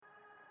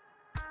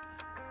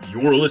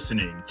You're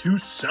listening to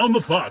Sound the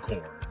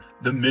Foghorn,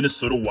 the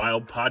Minnesota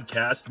Wild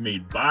podcast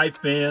made by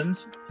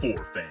fans for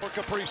fans. For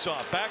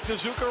Kaprizov, back to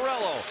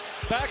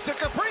Zuccarello, back to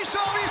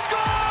Kaprizov, he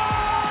scores!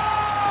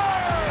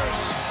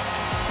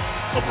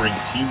 Covering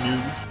team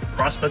news,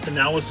 prospect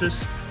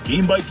analysis,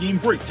 game-by-game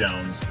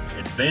breakdowns,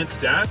 advanced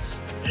stats,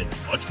 and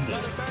much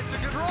more. Back to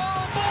Gaudreau,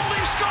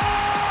 Boldy scores!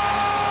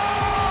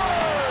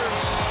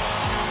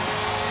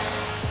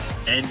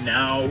 And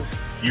now,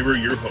 here are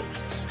your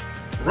hosts,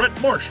 Brett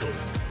Marshall,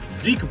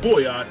 Zeke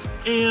Boyott,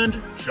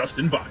 and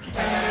Justin Bakke.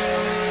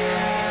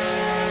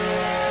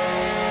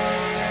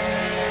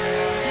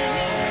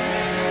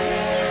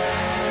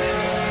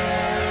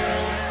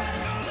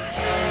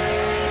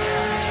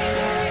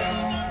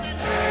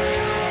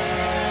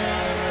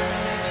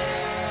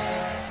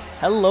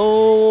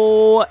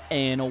 Hello,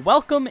 and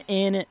welcome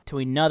in to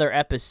another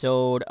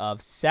episode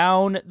of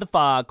Sound the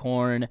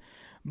Foghorn.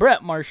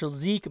 Brett Marshall,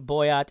 Zeke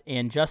Boyott,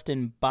 and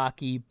Justin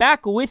Bakke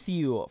back with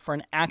you for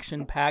an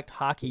action-packed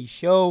hockey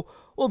show.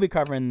 We'll be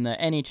covering the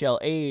NHL,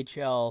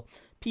 AHL,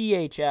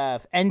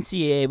 PHF,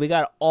 NCAA. We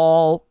got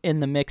all in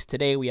the mix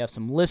today. We have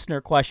some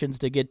listener questions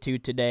to get to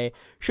today.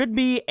 Should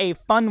be a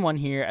fun one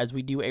here as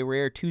we do a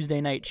rare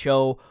Tuesday night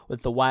show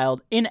with the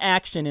Wild in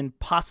action in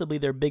possibly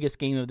their biggest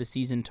game of the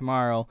season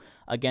tomorrow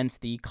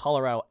against the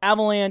Colorado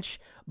Avalanche.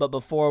 But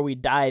before we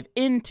dive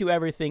into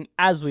everything,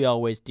 as we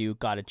always do,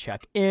 got to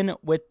check in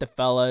with the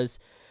fellas.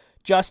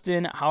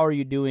 Justin, how are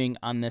you doing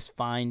on this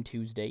fine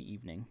Tuesday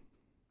evening?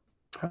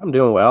 I'm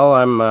doing well.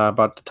 I'm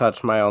about to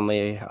touch my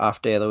only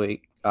off day of the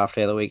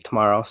week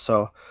tomorrow,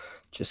 so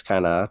just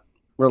kind of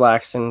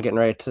relaxing, getting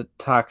ready to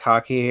talk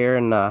hockey here.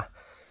 And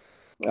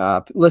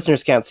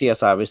listeners can't see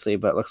us obviously,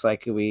 but it looks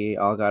like we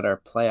all got our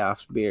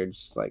playoffs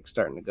beards like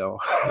starting to go.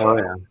 Oh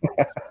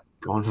yeah,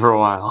 going for a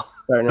while.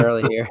 Starting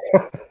early here.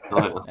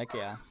 Oh, Heck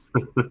yeah.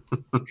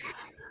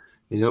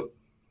 Yep.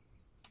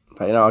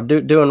 But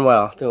doing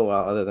well.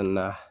 Other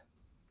than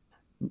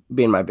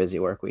being my busy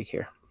work week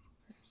here.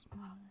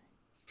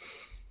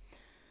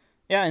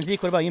 Yeah, and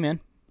Zeke, what about you, man?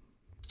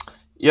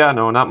 Yeah,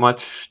 no, not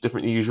much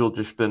different than usual.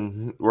 Just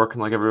been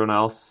working like everyone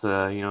else.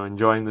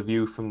 Enjoying the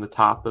view from the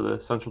top of the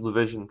Central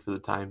Division for the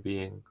time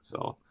being.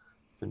 So,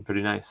 been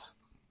pretty nice.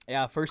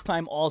 Yeah, first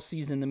time all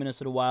season the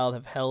Minnesota Wild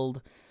have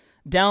held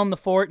down the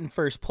fort in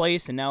first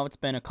place, and now it's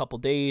been a couple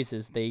days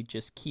as they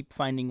just keep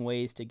finding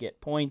ways to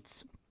get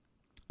points.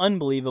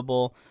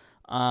 Unbelievable.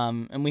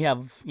 And we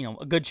have,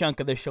 a good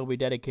chunk of this show we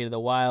dedicated to the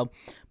Wild.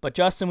 But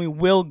Justin, we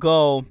will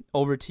go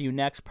over to you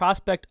next.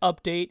 Prospect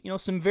update,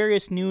 some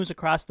various news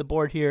across the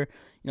board here.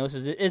 This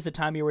is a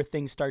time of year where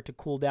things start to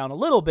cool down a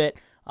little bit,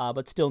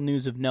 but still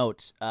news of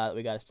note that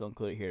we got to still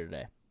include it here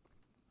today.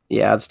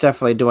 Yeah, it's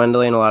definitely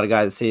dwindling. A lot of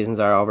guys' seasons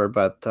are over,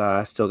 but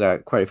I still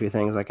got quite a few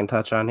things I can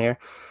touch on here.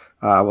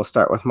 We'll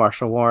start with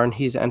Marshall Warren.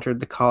 He's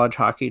entered the college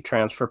hockey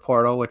transfer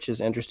portal, which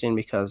is interesting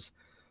because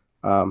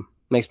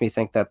makes me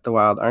think that the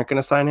Wild aren't going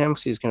to sign him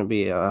because he's going to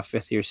be a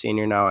fifth-year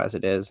senior now as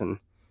it is. And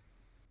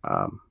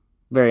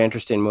very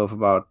interesting move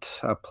about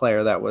a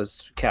player that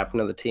was captain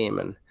of the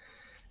team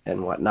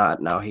and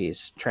whatnot. Now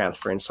he's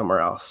transferring somewhere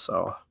else.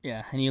 So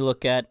yeah, and you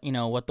look at,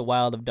 what the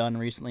Wild have done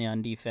recently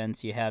on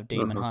defense. You have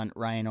Damon Hunt,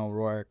 Ryan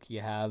O'Rourke.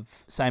 You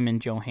have Simon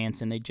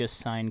Johansson. They just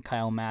signed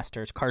Kyle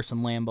Masters. Carson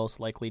Lambos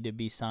likely to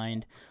be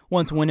signed.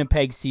 Once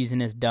Winnipeg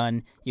season is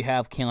done, you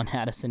have Kalen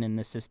Addison in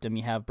the system.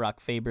 You have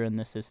Brock Faber in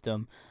the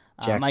system.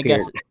 My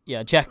guess,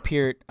 Jack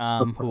Peart,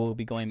 who will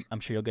be going. I'm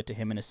sure you'll get to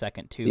him in a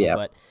second too. Yeah.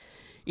 But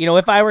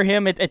if I were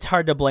him, it's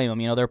hard to blame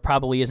him. There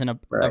probably isn't a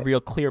real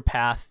clear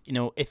path.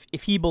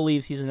 If he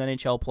believes he's an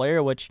NHL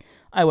player, which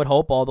I would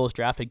hope all those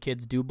drafted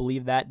kids do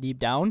believe that deep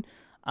down.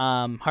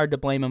 Hard to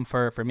blame him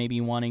for maybe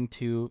wanting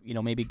to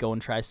maybe go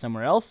and try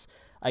somewhere else.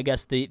 I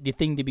guess the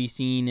thing to be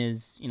seen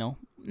is,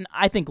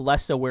 I think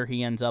less so where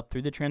he ends up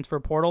through the transfer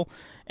portal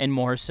and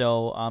more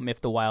so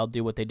if the Wild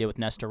do what they did with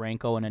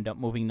Nestorenko and end up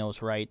moving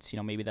those rights,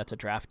 maybe that's a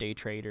draft day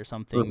trade or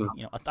something,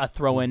 a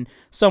throw-in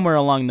somewhere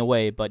along the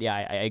way. But yeah,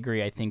 I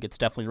agree. I think it's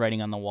definitely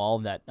writing on the wall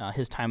that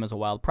his time as a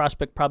Wild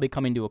prospect probably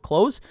coming to a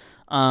close.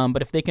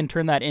 But if they can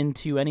turn that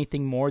into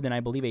anything more than, I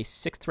believe, a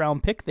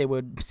sixth-round pick, they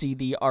would see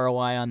the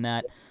ROI on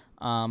that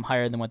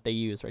higher than what they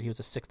used, right? He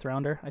was a sixth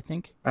rounder, I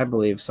think. I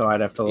believe so.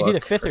 I'd have to look. He's either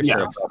fifth or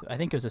sixth. I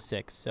think it was a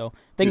sixth. So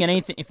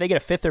if they get a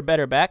fifth or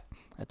better back,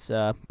 that's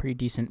a pretty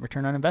decent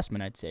return on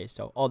investment, I'd say.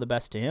 So all the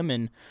best to him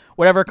and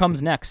whatever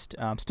comes next.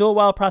 Still a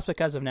Wild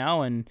prospect as of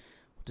now, and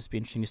it'll just be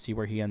interesting to see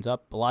where he ends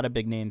up. A lot of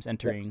big names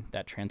entering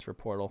that transfer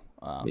portal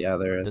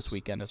there is. This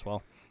weekend as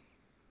well.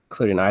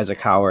 Including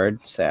Isaac Howard.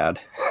 Sad.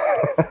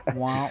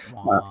 Wah,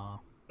 wah.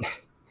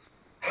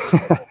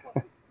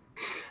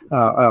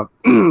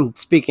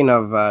 Speaking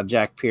of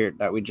Jack Peart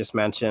that we just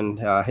mentioned,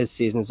 his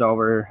season's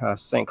over.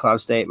 St.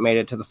 Cloud State made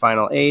it to the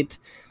Final Eight,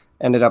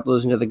 ended up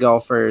losing to the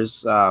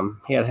Gophers.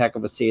 He had a heck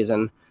of a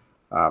season.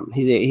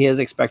 He is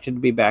expected to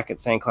be back at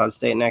St. Cloud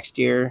State next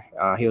year.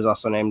 He was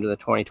also named to the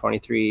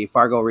 2023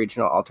 Fargo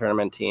Regional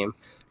All-Tournament team.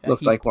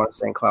 Looked like one of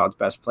St. Cloud's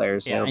best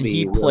players. Yeah, and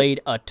he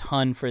played a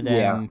ton for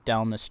them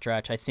down the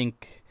stretch. I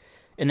think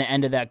in the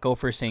end of that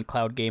Gopher St.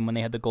 Cloud game when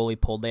they had the goalie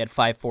pulled, they had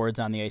 5 forwards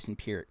on the ice in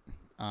Peart.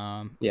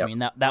 I mean,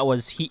 that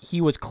was he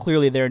was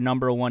clearly their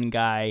number one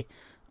guy.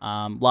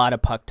 Lot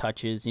of puck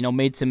touches,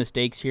 made some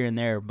mistakes here and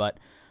there, but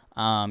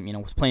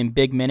was playing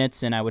big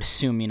minutes, and I would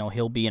assume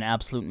he'll be an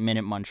absolute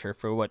minute muncher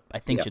for what I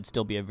think should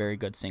still be a very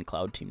good St.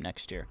 Cloud team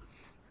next year.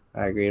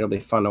 I agree. It'll be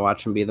fun to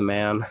watch him be the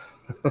man.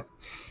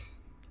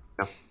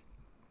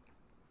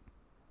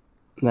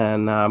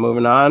 Then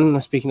moving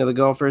on, speaking of the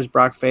Gophers,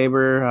 Brock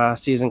Faber,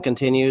 season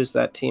continues.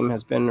 That team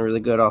has been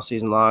really good all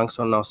season long,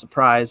 so no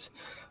surprise.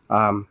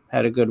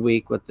 Had a good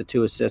week with the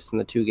 2 assists in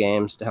the 2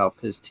 games to help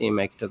his team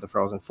make it to the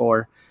Frozen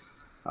Four.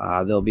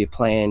 They'll be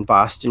playing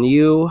Boston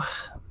U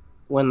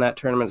when that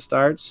tournament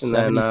starts. And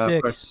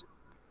 76.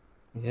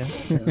 Then,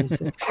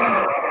 76.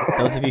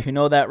 Those of you who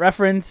know that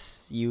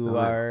reference, you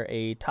are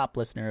a top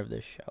listener of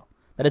this show.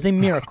 That is a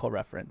miracle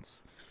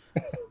reference.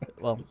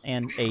 Well,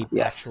 and a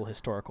actual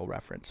historical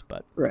reference,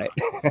 but right.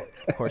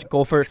 Of course,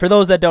 Gopher. For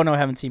those that don't know,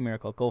 haven't seen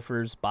Miracle,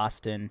 Gophers,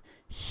 Boston,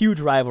 huge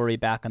rivalry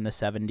back in the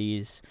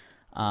 70s.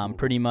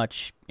 Pretty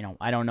much,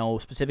 I don't know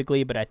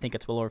specifically, but I think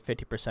it's well over 50%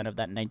 of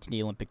that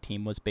 1980 Olympic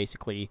team was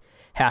basically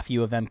half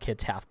U of M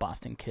kids, half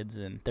Boston kids,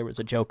 and there was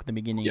a joke at the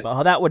beginning about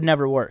how that would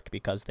never work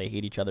because they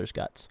hate each other's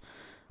guts.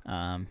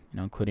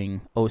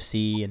 Including OC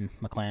and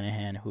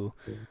McClanahan, who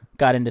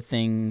got into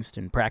things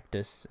and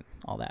practice and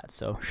all that.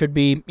 So should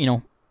be,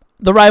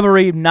 the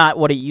rivalry, not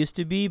what it used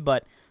to be,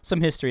 but some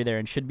history there,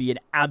 and should be an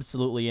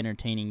absolutely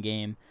entertaining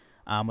game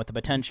with the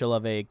potential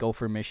of a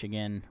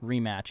Gopher-Michigan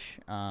rematch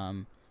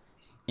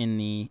in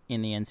the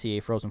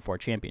NCAA Frozen Four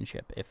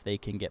championship if they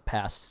can get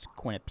past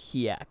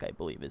Quinnipiac, I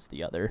believe, is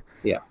the other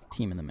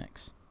team in the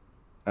mix.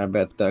 I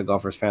bet the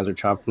Gophers fans are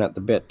chomping at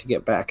the bit to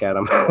get back at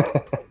them.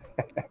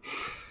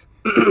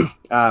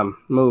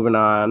 Moving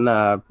on,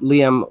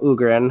 Liam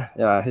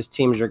Ugren, his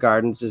team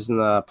Gardens is in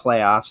the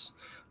playoffs.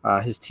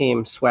 His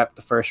team swept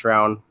the first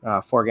round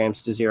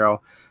 4-0.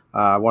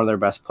 One of their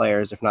best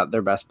players, if not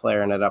their best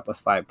player, ended up with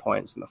 5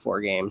 points in the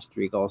 4 games,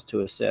 3 goals,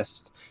 2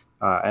 assists.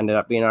 Ended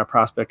up being our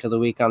prospect of the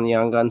week on the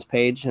Young Guns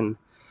page, and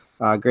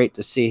great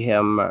to see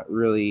him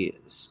really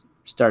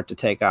start to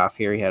take off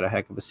here. He had a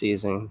heck of a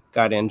season,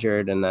 got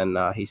injured, and then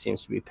he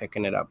seems to be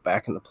picking it up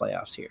back in the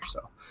playoffs here.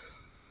 So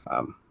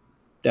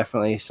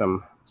definitely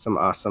some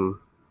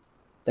awesome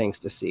things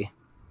to see.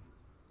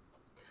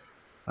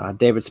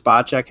 David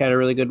Spacek had a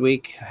really good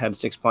week, had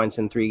 6 points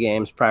in 3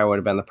 games. Probably would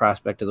have been the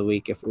prospect of the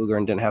week if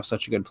Ugern didn't have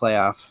such a good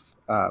playoff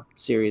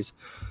series.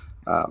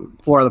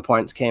 4 of the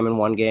points came in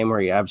 1 game where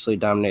he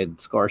absolutely dominated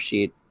the score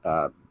sheet.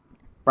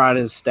 Brought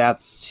his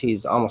stats,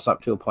 he's almost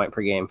up to a point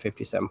per game,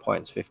 57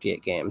 points,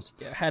 58 games.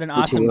 Yeah, had an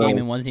awesome game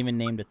and wasn't even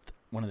named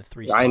one of the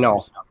 3 stars. I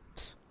know.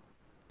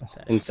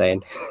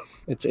 Insane.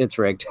 It's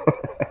rigged.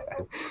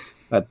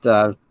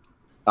 But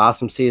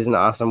awesome season,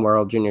 awesome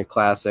World Junior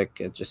Classic.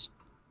 It just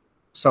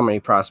so many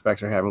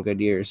prospects are having good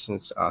years, and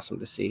it's awesome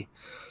to see.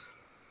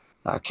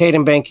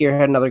 Caden Bankier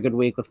had another good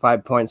week with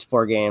 5 points,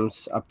 4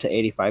 games, up to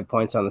 85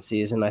 points on the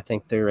season. I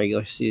think their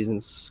regular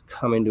season's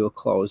coming to a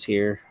close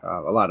here.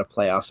 A lot of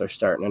playoffs are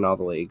starting in all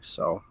the leagues,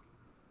 so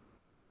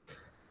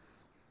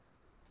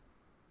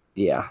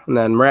yeah. And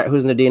then Murat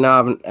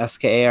Huznadinov and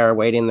SKA are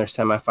awaiting their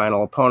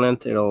semifinal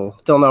opponent. They'll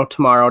know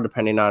tomorrow,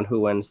 depending on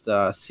who wins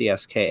the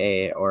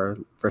CSKA or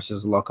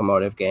versus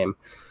Locomotive game.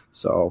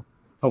 So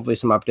hopefully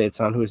some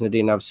updates on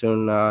Huznadinov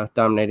soon,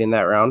 dominating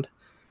that round.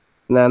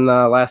 And then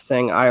the last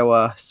thing,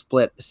 Iowa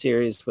split a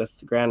series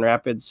with Grand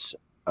Rapids.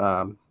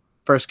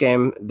 First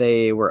game,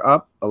 they were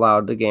up,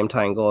 allowed the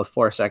game-tying goal with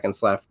 4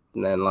 seconds left,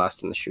 and then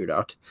lost in the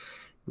shootout.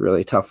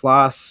 Really tough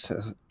loss.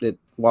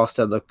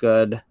 Wallstead looked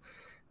good,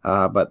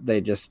 but they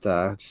just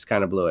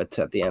kind of blew it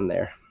at the end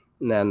there.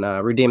 And then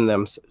redeemed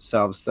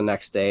themselves the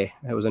next day.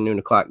 It was a noon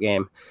o'clock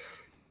game.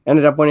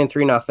 Ended up winning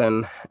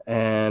 3-0,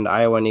 and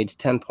Iowa needs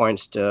 10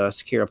 points to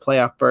secure a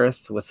playoff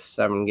berth with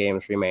 7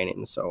 games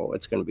remaining, so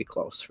it's going to be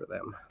close for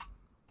them.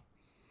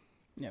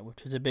 Yeah,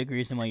 which is a big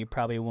reason why you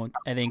probably won't.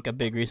 I think a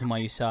big reason why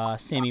you saw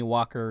Sammy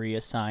Walker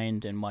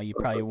reassigned, and why you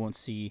probably won't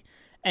see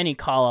any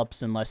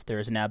call-ups unless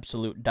there's an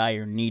absolute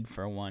dire need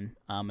for one,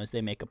 as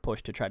they make a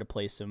push to try to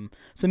play some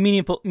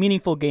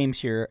meaningful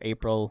games here,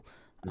 April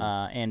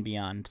and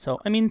beyond. So,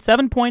 I mean,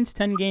 7 points,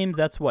 10 games.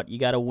 That's what you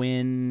got to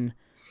win.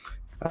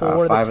 5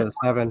 of the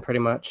 7, pretty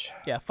much.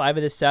 Yeah, 5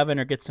 of the 7,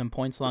 or get some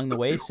points along the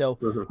way. So,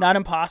 not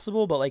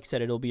impossible, but like I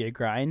said, it'll be a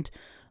grind.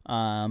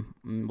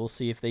 We'll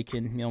see if they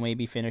can,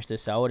 maybe finish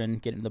this out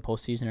and get into the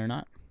postseason or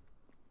not.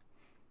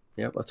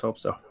 Yeah, let's hope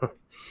so. All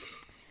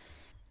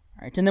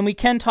right, and then we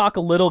can talk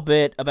a little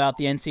bit about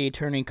the NCAA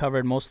tournament,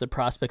 covered most of the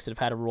prospects that have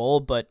had a role,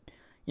 but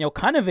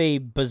kind of a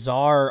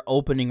bizarre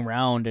opening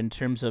round in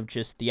terms of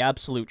just the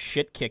absolute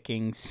shit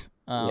kickings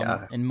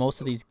in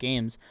most of these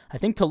games. I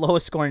think the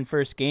lowest scoring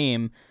first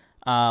game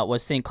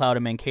was St. Cloud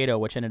and Mankato,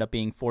 which ended up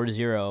being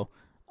 4-0.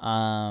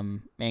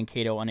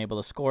 Mankato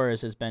unable to score,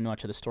 as has been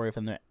much of the story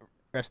from the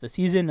rest of the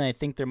season. And I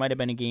think there might have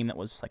been a game that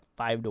was like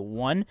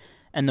 5-1,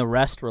 and the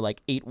rest were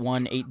like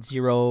 8-1,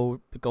 8-0.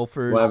 The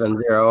Gophers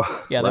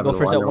 11-0. Yeah, the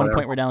Gophers at one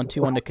point were down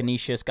 2-1 to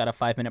Canisius, got a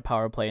 5-minute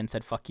power play and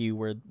said, "Fuck you,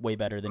 we're way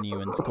better than you,"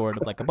 and scored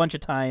like a bunch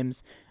of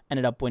times.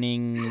 Ended up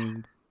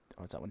winning.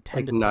 What's that one?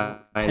 10-2,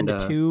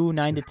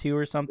 9-2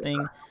 or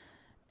something.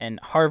 And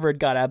Harvard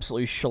got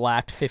absolutely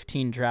shellacked.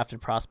 15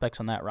 drafted prospects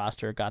on that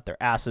roster got their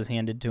asses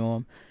handed to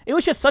them. It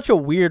was just such a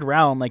weird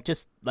round, like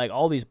just like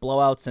all these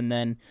blowouts. And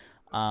then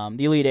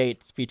the Elite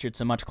Eight featured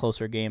some much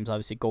closer games.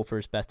 Obviously,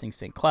 Gophers besting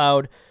St.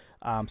 Cloud,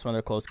 some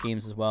other close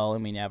games as well.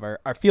 And we have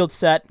our field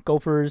set,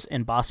 Gophers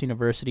and Boston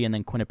University, and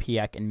then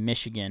Quinnipiac and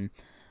Michigan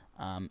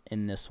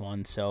in this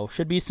one. So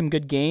should be some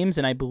good games,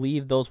 and I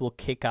believe those will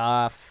kick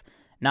off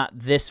not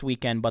this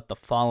weekend, but the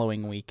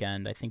following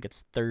weekend. I think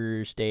it's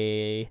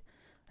Thursday.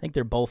 I think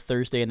they're both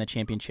Thursday and the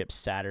championship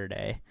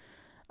Saturday.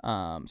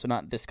 So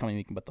not this coming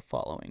weekend, but the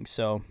following.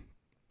 So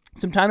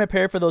some time to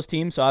prepare for those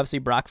teams. So obviously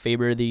Brock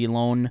Faber, the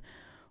lone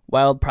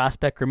Wild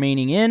prospect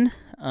remaining in,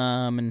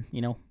 and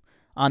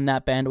on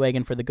that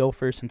bandwagon for the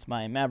Gophers since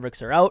my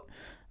Mavericks are out.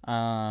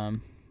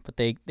 But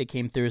they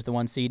came through as the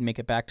 1 seed, make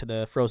it back to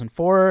the Frozen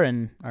Four,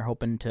 and are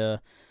hoping to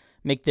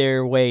make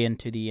their way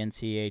into the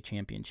NCAA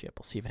championship.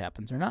 We'll see if it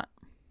happens or not.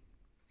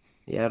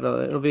 Yeah,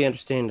 it'll be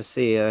interesting to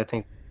see. I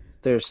think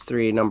there's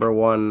 3 number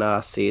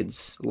 1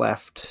 seeds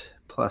left,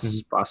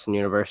 plus Boston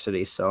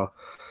University. So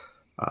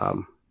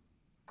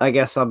I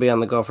guess I'll be on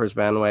the Gophers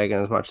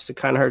bandwagon, as much as it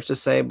kind of hurts to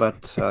say.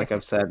 But like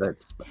I've said,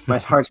 my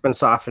heart's been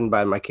softened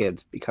by my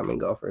kids becoming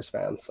Gophers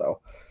fans. So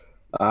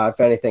if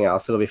anything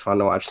else, it'll be fun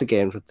to watch the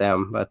games with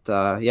them. But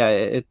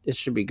it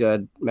should be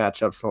good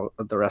matchups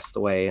the rest of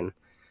the way. And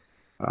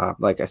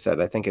like I said,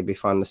 I think it'd be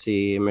fun to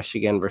see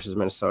Michigan versus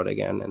Minnesota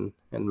again,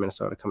 and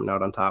Minnesota coming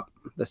out on top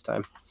this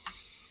time.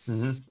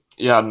 Mm-hmm.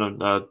 Yeah,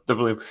 no,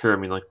 definitely for sure. I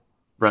mean, like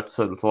Brett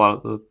said, with a lot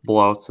of the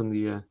blowouts in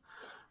the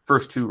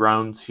first 2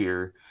 rounds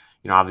here,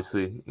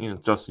 obviously,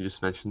 Justin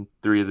just mentioned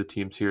 3 of the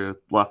teams here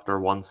left are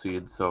 1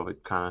 seed, so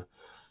it kind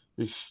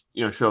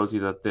of, shows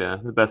you that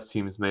the best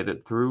teams made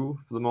it through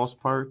for the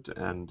most part,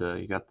 and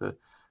you got the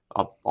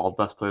all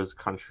best players in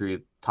the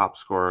country, top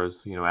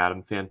scorers,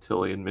 Adam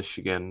Fantilli in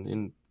Michigan,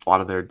 in a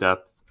lot of their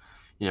depth,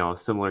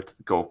 similar to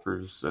the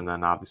Gophers, and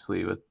then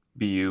obviously with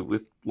BU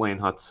with Lane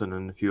Hudson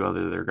and a few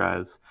other their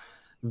guys.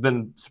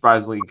 Been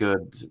surprisingly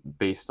good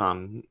based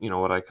on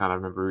what I kind of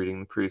remember reading in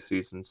the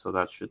preseason, so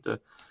that should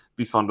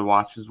be fun to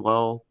watch as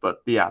well.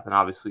 But yeah, then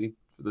obviously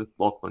for the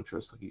local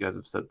interest, like you guys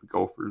have said, the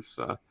Gophers,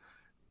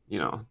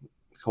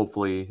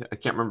 hopefully, I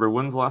can't remember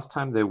when's the last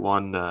time they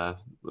won.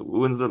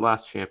 When's their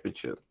last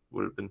championship?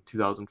 Would have been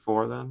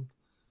 2004 then,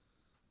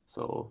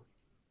 so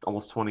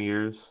almost 20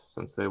 years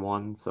since they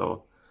won.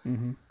 So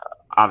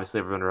obviously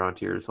everyone around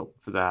here is hoping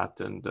for that,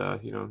 and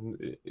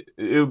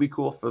it would be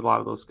cool for a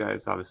lot of those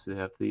guys obviously to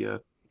have the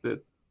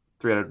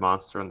 3-headed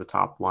monster on the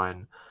top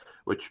line,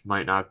 which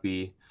might not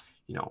be,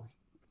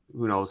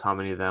 who knows how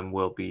many of them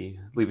will be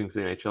leaving for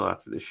the NHL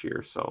after this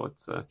year. So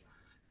it's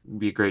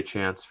be a great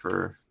chance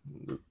for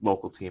the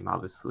local team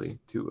obviously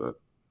to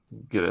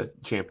get a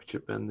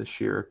championship in this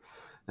year,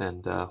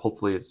 and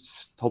hopefully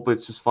it's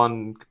just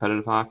fun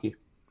competitive hockey.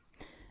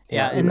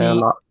 Yeah, and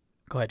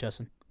go ahead,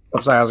 Justin.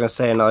 I'm sorry, I was going to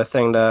say another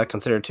thing to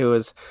consider too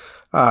is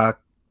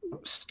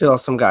still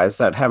some guys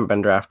that haven't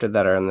been drafted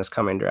that are in this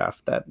coming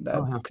draft that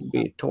could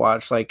be to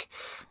watch, like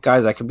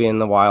guys that could be in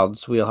the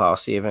Wild's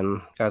wheelhouse,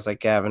 even guys like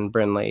Gavin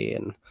Brindley,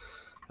 and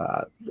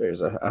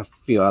there's a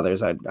few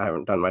others. I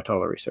haven't done my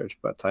total research,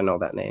 but I know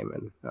that name,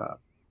 and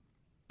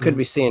could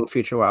be seeing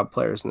future Wild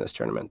players in this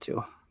tournament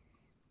too.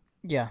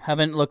 Yeah,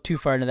 haven't looked too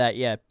far into that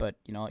yet, but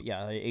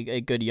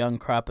a good young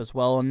crop as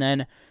well. And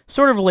then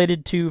sort of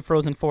related to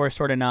Frozen Four,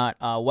 sort of not,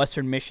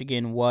 Western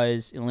Michigan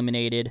was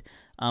eliminated.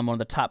 One of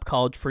the top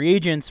college free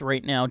agents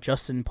right now,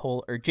 Jason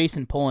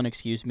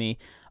Poland,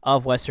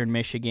 of Western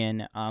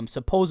Michigan,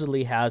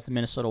 supposedly has the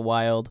Minnesota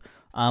Wild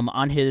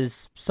on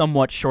his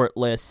somewhat short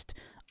list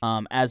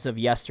as of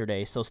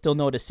yesterday. So still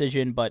no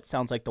decision, but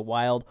sounds like the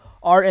Wild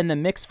are in the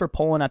mix for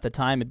Poland at the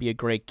time. It'd be a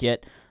great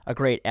get, a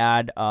great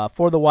add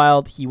for the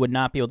Wild. He would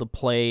not be able to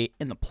play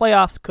in the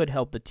playoffs, could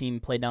help the team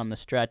play down the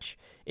stretch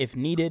if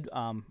needed.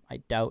 I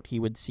doubt he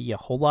would see a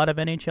whole lot of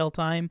NHL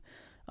time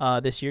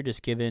this year,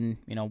 just given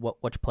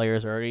which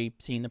players are already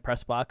seeing the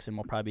press box, and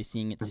we'll probably be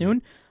seeing it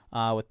soon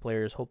with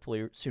players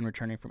hopefully soon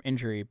returning from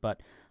injury. But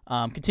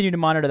continue to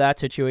monitor that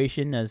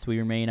situation as we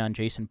remain on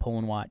Jason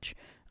Poland watch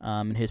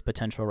and his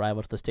potential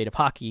arrival to the state of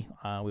hockey.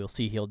 We'll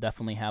see he'll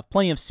definitely have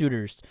plenty of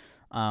suitors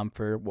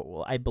for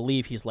what I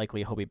believe he's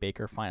likely a Hobey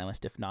Baker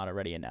finalist, if not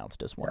already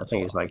announced as one. I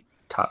think he's like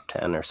top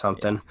 10 or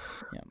something.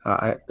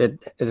 Yeah.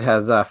 It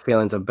has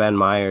feelings of Ben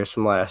Myers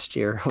from last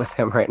year with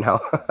him right now.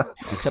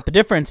 Except the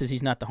difference is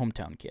he's not the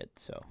hometown kid.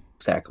 So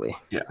exactly.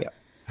 Yeah.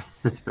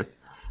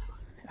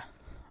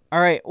 All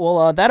right.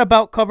 Well, that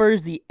about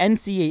covers the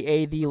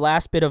NCAA. The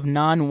last bit of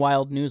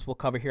non-Wild news we'll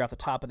cover here at the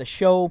top of the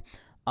show.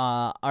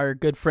 Our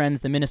good friends,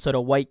 the Minnesota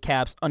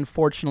Whitecaps,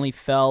 unfortunately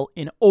fell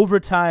in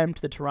overtime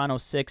to the Toronto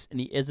Six in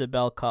the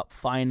Isabelle Cup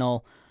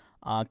final.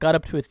 Got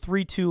up to a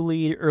 3-2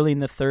 lead early in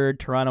the third.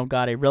 Toronto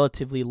got a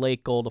relatively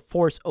late goal to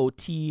force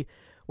OT.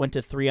 Went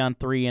to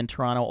 3-on-3, and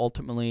Toronto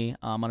ultimately,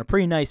 on a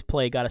pretty nice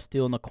play, got a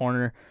steal in the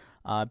corner.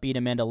 Beat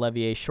Amanda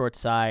Levier short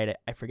side.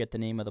 I forget the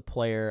name of the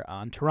player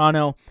on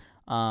Toronto.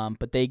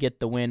 But they get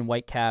the win.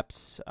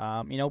 Whitecaps,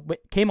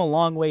 came a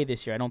long way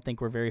this year. I don't think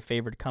we're very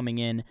favored coming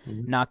in.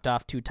 Knocked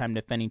off two-time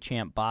defending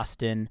champ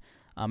Boston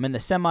in the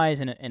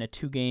semis in a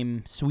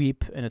 2-game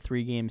sweep in a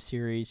 3-game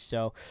series.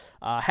 So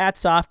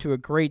hats off to a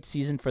great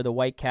season for the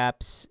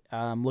Whitecaps.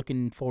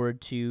 Looking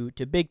forward to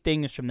big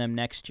things from them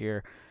next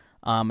year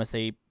as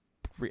they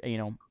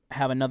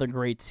have another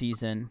great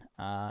season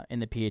in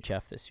the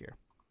PHF this year.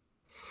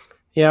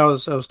 Yeah, it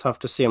was tough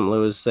to see them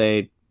lose.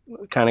 They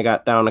kind of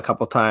got down a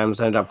couple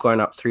times, ended up going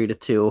up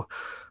 3-2.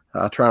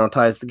 Toronto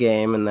ties the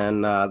game, and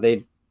then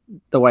the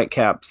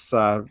Whitecaps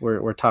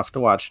were tough to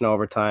watch in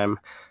overtime.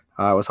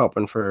 I was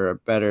hoping for a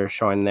better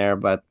showing there,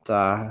 but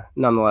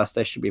nonetheless,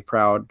 they should be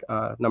proud.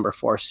 Number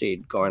 4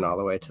 seed going all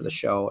the way to the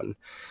show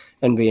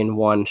and being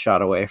one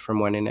shot away from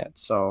winning it.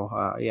 So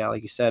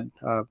like you said,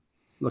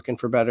 looking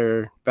for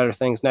better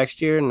things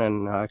next year, and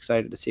then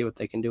excited to see what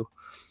they can do.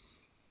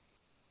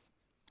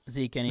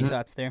 Zeke, any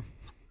thoughts there?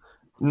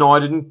 No, I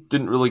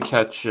didn't really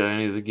catch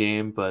any of the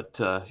game, but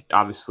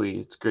obviously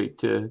it's great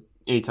to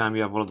anytime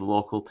you have one of the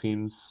local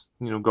teams,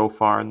 go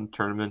far in the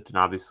tournament, and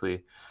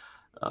obviously,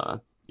 like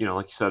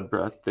you said,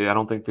 Brett, I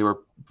don't think they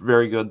were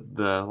very good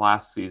the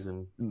last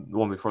season, the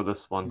one before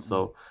this one. Mm-hmm.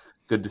 So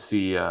good to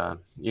see,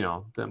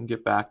 them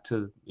get back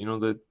to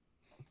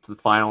the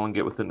final and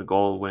get within the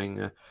goal, winning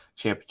a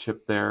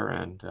championship there,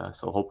 and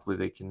so hopefully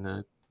they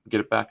can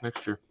get it back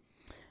next year.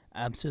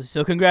 Absolutely.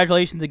 So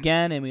congratulations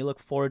again, and we look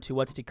forward to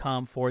what's to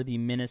come for the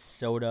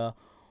Minnesota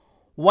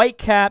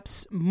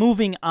Whitecaps.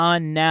 Moving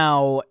on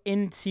now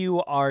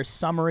into our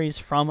summaries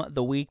from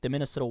the week. The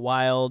Minnesota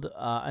Wild,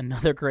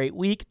 another great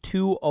week,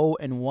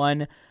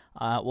 2-0-1.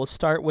 We'll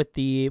start with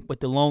the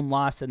lone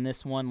loss in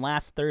this one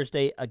last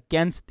Thursday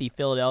against the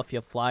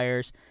Philadelphia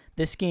Flyers.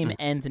 This game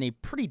ends in a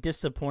pretty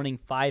disappointing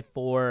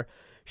 5-4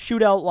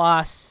 shootout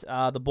loss.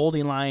 The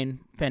Boldy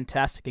line,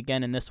 fantastic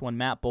again in this one.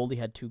 Matt Boldy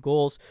had 2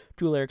 goals.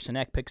 Drew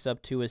Eriksson-Ek picks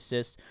up 2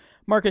 assists.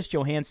 Marcus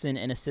Johansson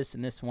an assist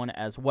in this one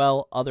as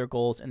well. Other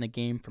goals in the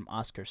game from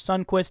Oscar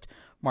Sundqvist,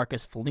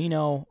 Marcus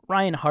Foligno,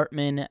 Ryan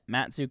Hartman,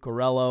 Matt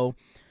Zuccarello,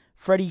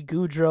 Freddie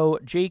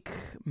Gaudreau, Jake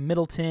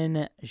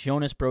Middleton,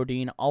 Jonas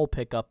Brodin all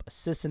pick up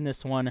assists in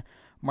this one.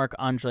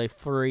 Marc-Andre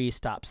Fleury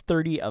stops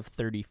 30 of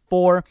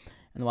 34.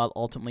 And the Wild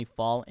ultimately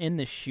fall in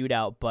the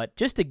shootout. But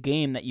just a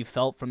game that you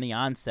felt from the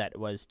onset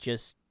was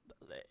just,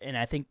 and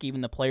I think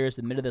even the players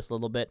admitted this a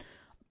little bit,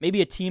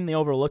 maybe a team they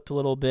overlooked a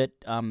little bit.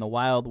 The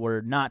Wild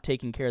were not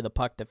taking care of the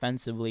puck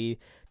defensively.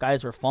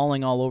 Guys were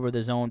falling all over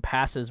the zone.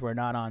 Passes were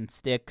not on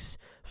sticks.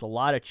 There's a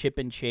lot of chip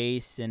and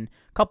chase. And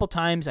a couple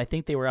times, I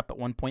think they were up at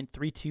one point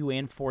 3-2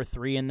 and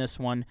 4-3 in this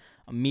one.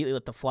 Immediately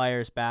let the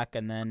Flyers back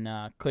and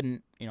then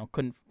couldn't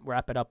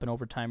wrap it up in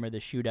overtime or the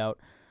shootout.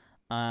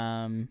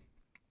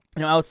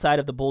 Outside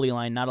of the Boldy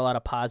line, not a lot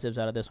of positives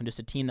out of this one. Just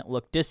a team that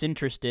looked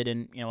disinterested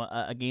in,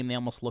 a game they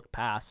almost looked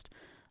past.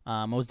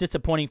 It was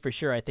disappointing for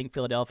sure. I think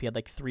Philadelphia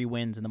had 3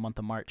 wins in the month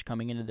of March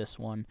coming into this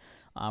one,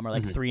 or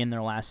 3 in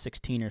their last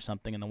 16 or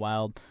something. In the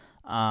Wild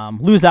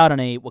lose out on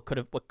what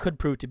could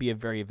prove to be a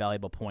very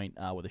valuable point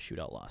with a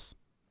shootout loss.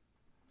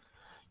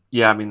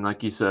 Yeah, I mean,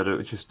 like you said,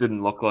 it just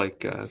didn't look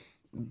like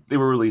they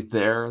were really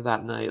there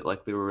that night.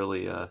 Like they were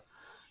really,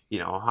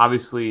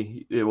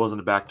 obviously it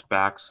wasn't a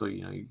back-to-back, so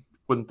you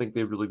wouldn't think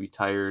they'd really be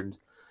tired.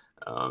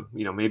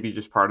 Maybe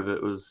just part of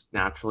it was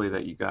naturally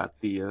that you got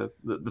the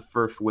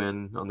first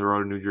win on the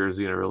road in New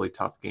Jersey in a really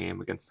tough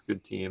game against a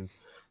good team,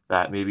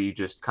 that maybe you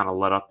just kind of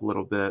let up a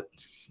little bit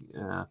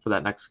for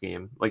that next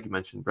game, like you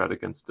mentioned, Brett,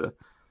 against a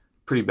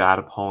pretty bad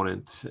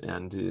opponent,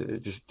 and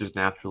just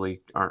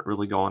naturally aren't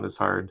really going as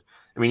hard.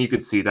 I mean, you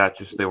could see that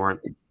just they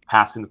weren't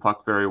passing the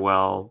puck very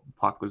well. The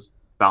puck was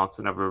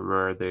bouncing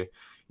everywhere. They,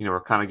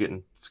 were kind of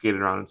getting skated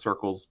around in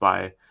circles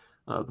by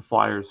the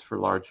Flyers for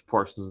large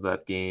portions of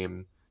that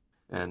game.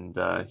 And,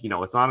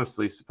 it's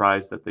honestly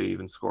surprised that they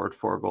even scored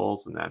 4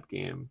 goals in that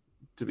game,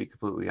 to be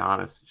completely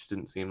honest. It just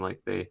didn't seem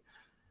like they,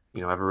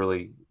 ever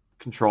really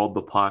controlled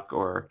the puck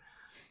or,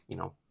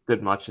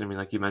 did much. I mean,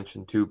 like you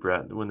mentioned too,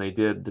 Brett, when they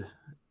did,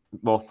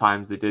 both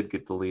times they did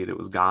get the lead, it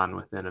was gone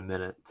within a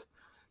minute.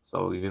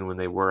 So even when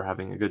they were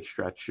having a good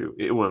stretch,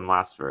 it wouldn't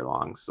last very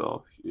long.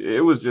 So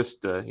it was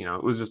just,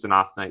 it was just an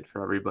off night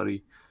for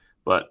everybody.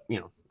 But,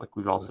 like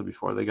we've all said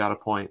before, they got a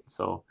point.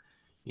 So,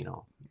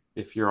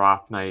 if your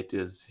off night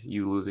is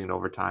you losing in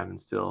overtime and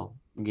still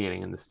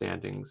gaining in the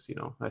standings,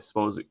 I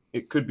suppose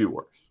it could be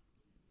worse.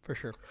 For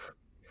sure.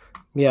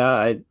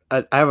 Yeah,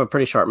 I have a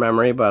pretty short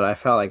memory, but I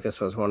felt like this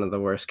was one of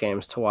the worst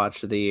games to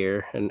watch of the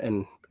year,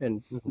 and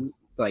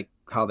like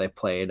how they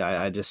played.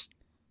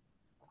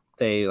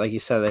 They, like you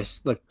said, they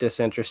looked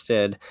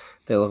disinterested.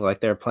 They looked like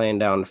they're playing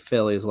down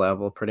Philly's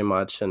level pretty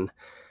much, and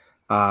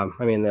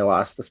they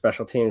lost the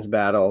special teams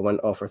battle,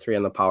 went 0 for 3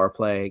 on the power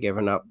play,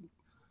 giving up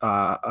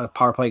a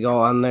power play goal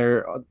on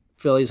their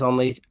Philly's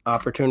only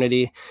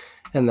opportunity.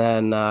 And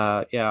then,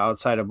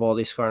 outside of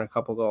Boldy scoring a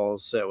couple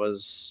goals, it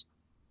was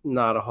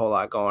not a whole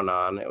lot going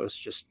on. It was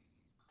just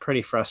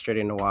pretty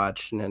frustrating to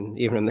watch. And then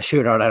even in the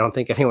shootout, I don't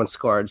think anyone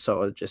scored,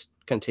 so it just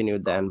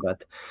continued then.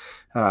 But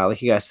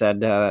like you guys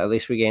said, at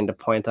least we gained a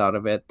point out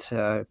of it.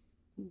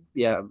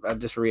 I'm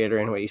just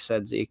reiterating what you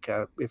said, Zeke.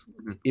 If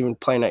even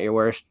playing at your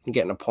worst and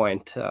getting a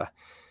point,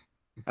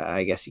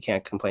 I guess you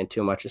can't complain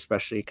too much,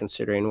 especially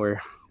considering we're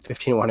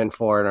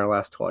 15-1-4 in our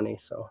last 20.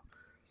 So,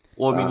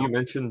 well, I mean, you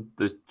mentioned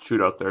the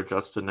shootout there,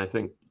 Justin. I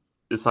think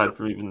aside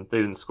from even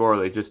they didn't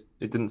score, it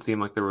didn't seem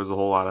like there was a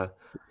whole lot of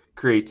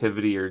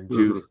creativity or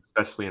juice,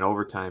 especially in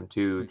overtime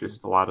too.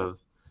 Just a lot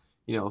of,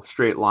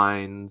 straight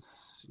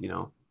lines.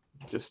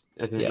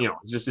 I think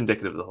it's just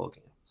indicative of the whole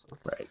game. So.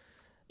 Right.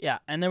 Yeah,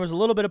 and there was a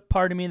little bit of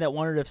part of me that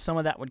wondered if some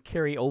of that would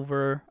carry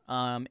over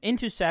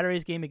into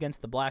Saturday's game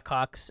against the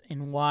Blackhawks.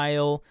 And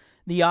while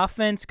the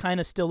offense kind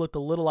of still looked a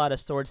little out of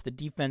sorts, the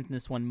defense in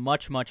this one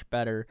much, much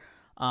better.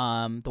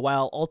 The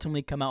Wild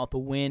ultimately come out with a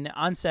win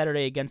on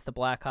Saturday against the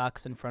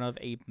Blackhawks in front of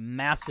a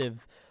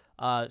massive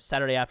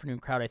Saturday afternoon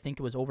crowd. I think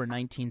it was over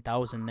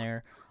 19,000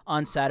 there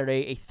on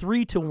Saturday. A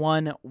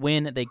 3-1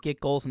 win. They get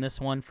goals in this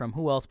one from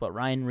who else but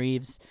Ryan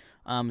Reeves.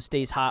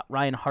 Stays hot.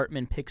 Ryan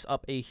Hartman picks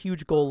up a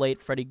huge goal late.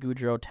 Freddie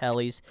Gaudreau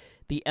tallies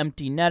the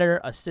empty netter.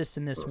 Assists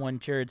in this one.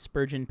 Jared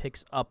Spurgeon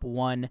picks up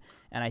one,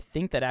 and I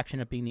think that actually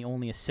ended up being the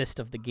only assist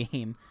of the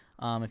game,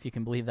 if you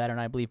can believe that. And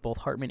I believe both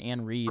Hartman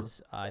and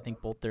Reeves, I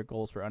think both their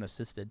goals were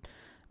unassisted,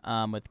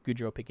 with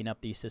Gaudreau picking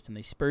up the assist and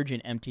the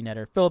Spurgeon empty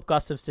netter. Philip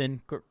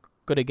Gustafsson,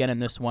 good again in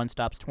this one,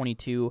 stops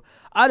 22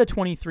 out of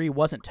 23,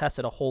 wasn't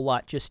tested a whole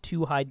lot, just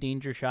 2 high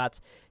danger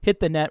shots, hit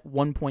the net,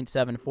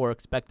 1.74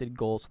 expected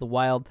goals. The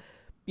Wild,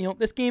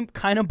 this game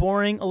kind of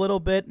boring a little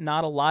bit,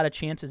 not a lot of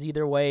chances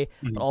either way,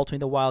 but ultimately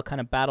the Wild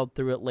kind of battled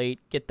through it late,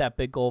 get that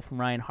big goal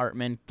from Ryan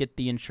Hartman, get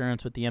the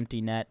insurance with the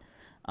empty net,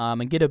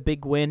 and get a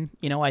big win.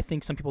 I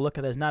think some people look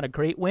at it as not a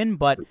great win,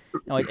 but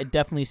it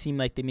definitely seemed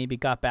like they maybe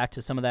got back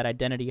to some of that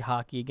identity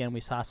hockey again.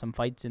 We saw some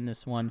fights in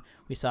this one.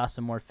 We saw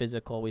some more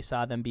physical. We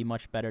saw them be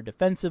much better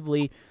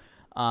defensively.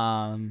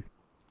 Kalen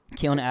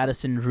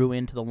Addison drew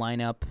into the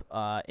lineup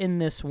in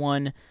this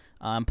one,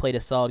 played a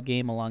solid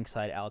game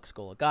alongside Alex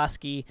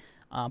Goligoski.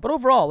 But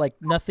overall,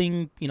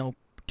 nothing,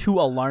 too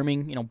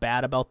alarming,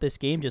 bad about this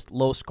game. Just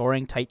low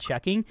scoring, tight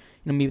checking.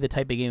 Maybe the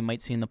type of game you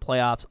might see in the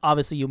playoffs.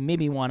 Obviously, you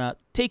maybe want to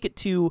take it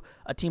to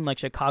a team like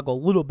Chicago a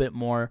little bit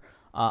more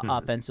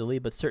offensively,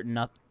 but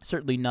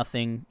certainly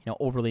nothing,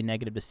 overly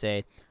negative to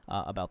say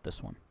about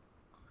this one.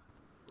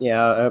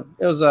 Yeah,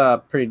 it was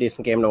a pretty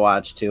decent game to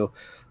watch too.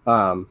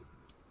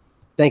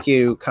 Thank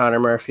you, Connor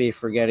Murphy,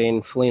 for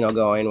getting Foligno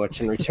going,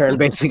 which in return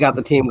basically got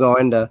the team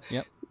going to.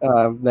 Yep.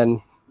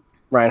 Then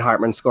Ryan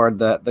Hartman scored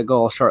the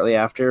goal shortly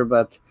after,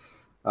 but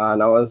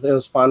no, it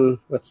was fun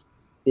with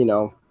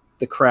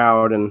the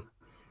crowd and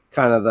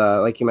kind of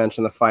the, like you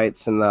mentioned, the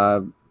fights and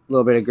the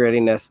little bit of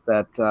grittiness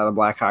that the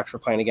Blackhawks were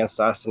playing against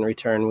us. In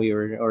return, we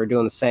were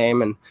doing the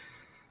same and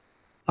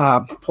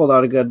pulled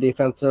out a good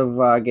defensive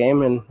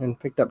game and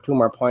picked up 2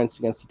 more points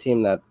against a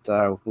team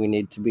that we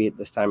need to beat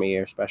this time of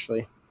year,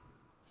 especially.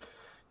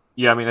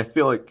 Yeah, I mean, I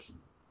feel like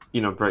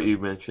Brett, you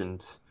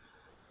mentioned.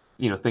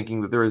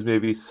 Thinking that there was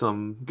maybe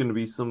going to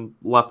be some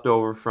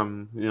leftover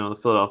from, the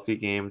Philadelphia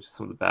game, just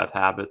some of the bad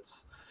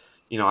habits.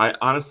 I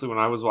honestly, when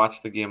I was watching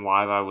the game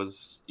live, I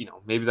was,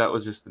 maybe that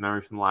was just the memory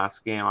from the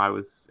last game.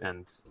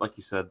 And like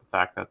you said, the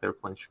fact that they were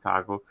playing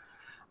Chicago,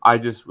 I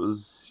just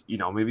was,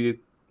 maybe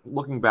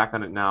looking back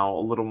on it now,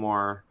 a little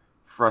more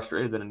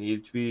frustrated than it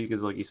needed to be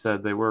because, like you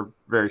said, they were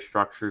very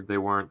structured. They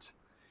weren't,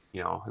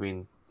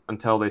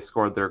 until they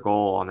scored their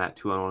goal on that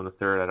 2-1 in the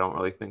third, I don't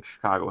really think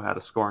Chicago had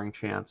a scoring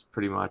chance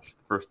pretty much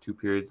the first 2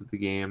 periods of the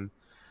game.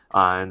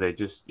 And they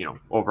just,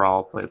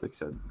 overall played, like I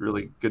said,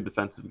 really good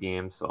defensive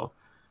game. So,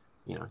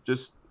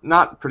 just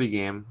not a pretty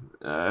game,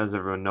 as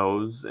everyone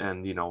knows.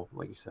 And,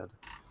 like you said,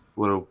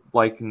 would have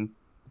liked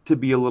to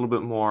be a little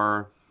bit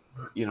more,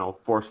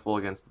 forceful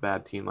against a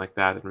bad team like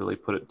that and really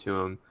put it to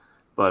them.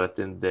 But at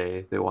the end of the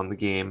day, they won the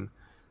game.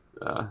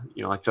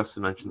 Like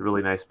Justin mentioned,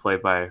 really nice play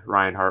by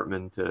Ryan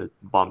Hartman to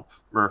bump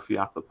Murphy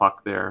off the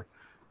puck there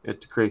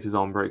to create his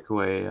own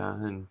breakaway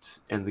and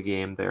end the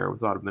game there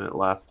with about a minute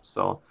left.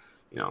 So,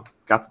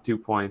 got the 2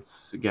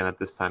 points again at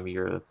this time of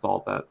year. That's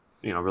all that,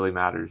 really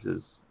matters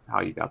is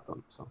how you got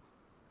them. So.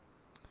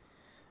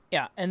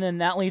 Yeah, and then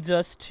that leads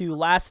us to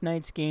last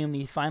night's game,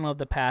 the final of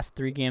the past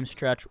 3-game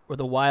stretch, where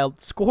the Wild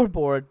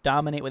scoreboard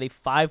dominate with a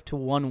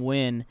 5-1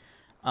 win.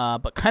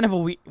 But kind of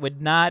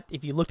would not,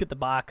 if you looked at the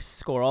box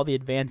score, all the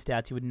advanced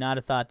stats, you would not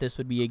have thought this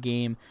would be a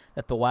game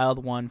that the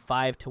Wild won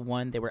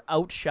 5-1. They were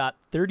outshot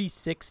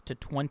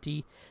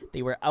 36-20.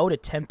 They were out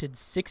attempted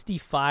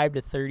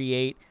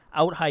 65-38.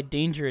 Out high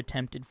danger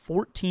attempted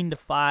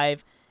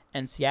 14-5.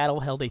 And Seattle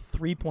held a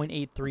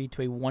 3.83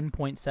 to a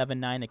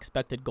 1.79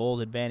 expected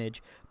goals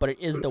advantage. But it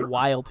is the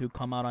Wild who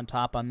come out on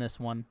top on this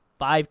one,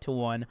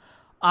 5-1.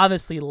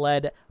 Obviously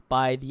led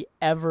by the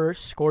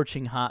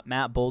ever-scorching hot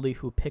Matt Boldy,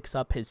 who picks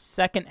up his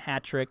second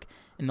hat trick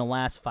in the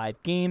last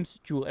 5 games.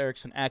 Joel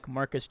Eriksson Ek,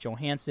 Marcus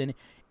Johansson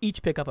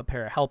each pick up a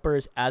pair of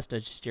helpers, as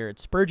does Jared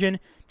Spurgeon.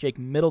 Jake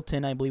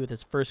Middleton, I believe, with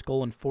his first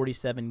goal in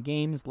 47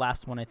 games.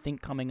 Last one, I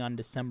think, coming on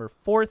December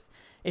 4th.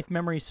 If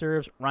memory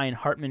serves, Ryan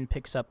Hartman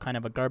picks up kind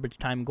of a garbage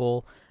time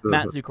goal.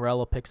 Matt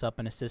Zuccarello picks up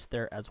an assist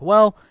there as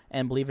well.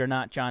 And believe it or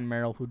not, John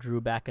Merrill, who drew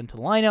back into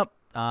the lineup,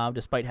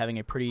 despite having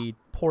a pretty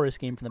porous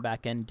game from the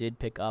back end, did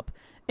pick up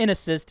an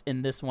assist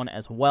in this one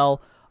as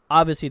well.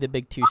 Obviously, the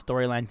big two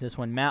storylines this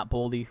one, Matt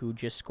Boldy, who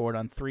just scored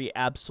on 3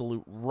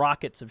 absolute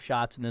rockets of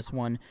shots in this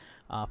one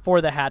for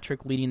the hat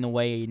trick, leading the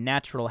way, a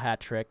natural hat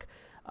trick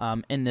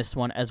in this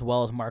one, as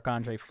well as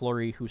Marc-Andre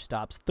Fleury, who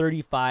stops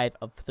 35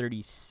 of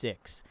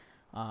 36.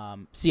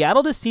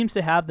 Seattle just seems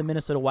to have the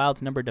Minnesota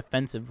Wild's number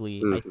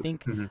defensively. I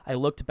think I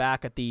looked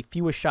back at the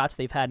fewest shots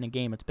they've had in a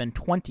game. It's been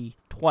 20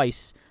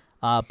 twice,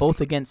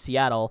 both against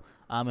Seattle,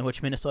 in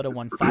which Minnesota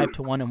won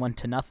 5-1 and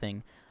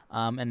 1-0.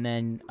 And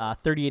then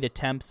 38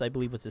 attempts, I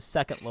believe, was the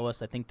second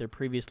lowest. I think their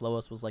previous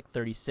lowest was like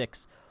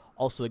 36,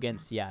 also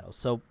against Seattle.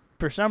 So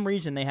for some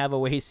reason, they have a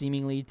way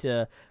seemingly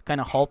to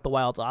kind of halt the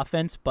Wild's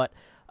offense, but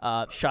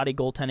shoddy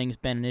goaltending's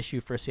been an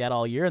issue for Seattle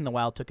all year, and the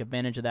Wild took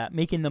advantage of that,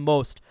 making the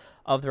most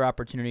of their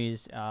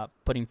opportunities,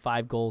 putting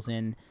 5 goals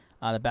in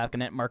the back of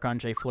net.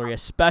 Marc-Andre Fleury,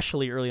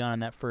 especially early on in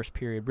that first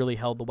period, really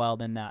held the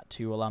Wild in that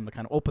to allow them to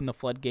kind of open the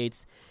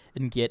floodgates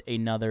and get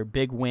another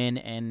big win,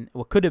 and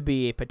what could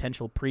be a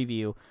potential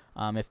preview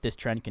if this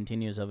trend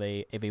continues of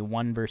a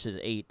 1 versus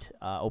 8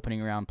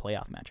 opening round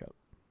playoff matchup.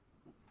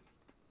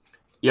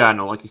 Yeah, I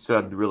know, like you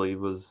said, really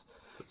was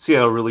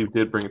Seattle really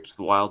did bring it to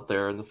the Wild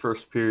there in the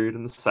first period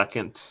and the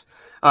second.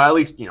 At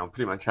least,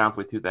 pretty much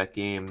halfway through that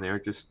game, they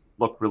just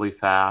looked really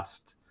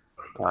fast.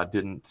 Wild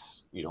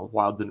didn't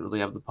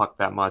really have the puck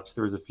that much.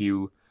 There was a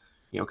few,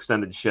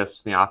 extended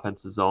shifts in the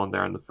offensive zone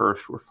there in the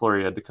first where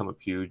Fleury had to come up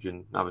huge,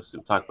 and obviously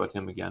we'll talk about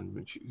him again.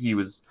 Which he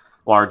was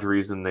a large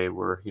reason they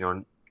were,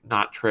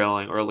 not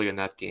trailing early in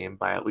that game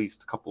by at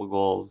least a couple of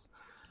goals.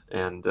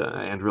 And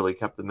really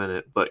kept them in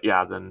it. But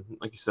yeah, then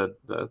like you said,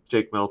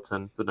 Jake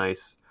Middleton, the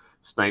nice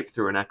snipe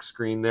through an X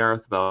screen there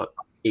with about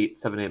 8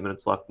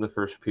 minutes left in the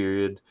first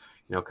period,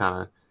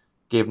 kind of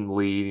gave them the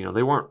lead.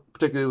 They weren't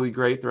particularly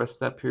great the rest of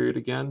that period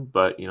again,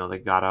 but they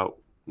got out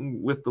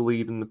with the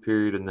lead in the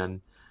period and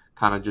then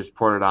kind of just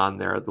poured it on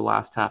there the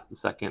last half of the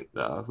second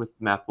with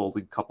Matt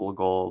Boldy, couple of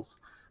goals.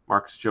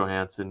 Marcus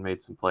Johansson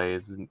made some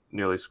plays and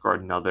nearly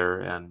scored another.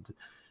 And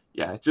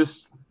yeah,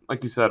 just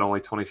like you said, only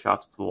 20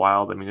 shots for the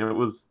Wild. I mean, it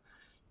was,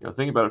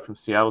 think about it from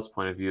Seattle's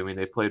point of view. I mean,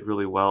 they played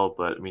really well,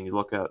 but I mean,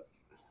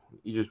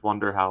 you just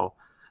wonder how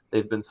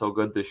they've been so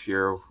good this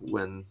year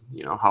when,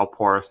 how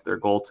porous their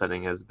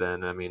goaltending has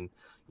been. I mean,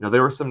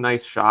 there were some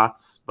nice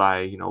shots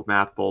by,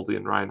 Matt Boldy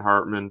and Ryan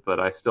Hartman, but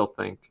I still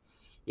think,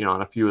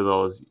 on a few of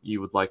those,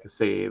 you would like a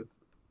save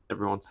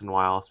every once in a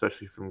while,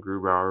 especially from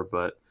Grubauer.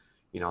 But,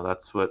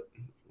 that's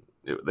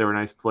they were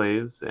nice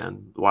plays,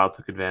 and the Wild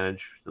took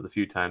advantage of the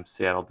few times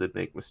Seattle did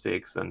make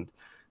mistakes, and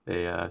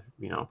they,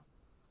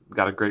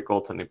 got a great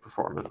goaltending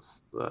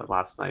performance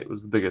last night.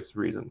 Was the biggest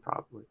reason,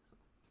 probably.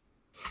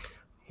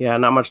 Yeah,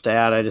 not much to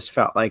add. I just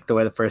felt like the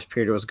way the first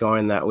period was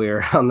going that we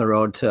were on the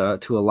road to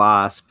a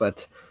loss,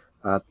 but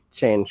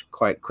changed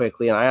quite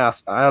quickly. And I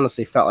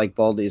honestly felt like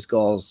Boldy's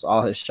goals,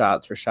 all his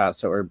shots were shots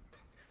that were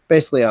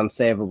basically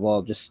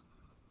unsavable, just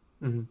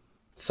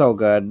so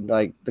good.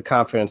 Like the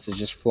confidence is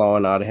just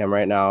flowing out of him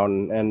right now,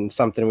 and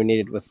something we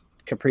needed with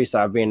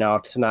Kaprizov being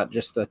out, to not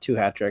just the 2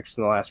 hat tricks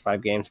in the last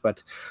 5 games,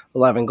 but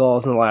 11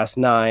 goals in the last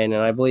 9.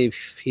 And I believe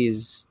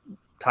he's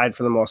tied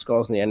for the most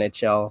goals in the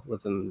NHL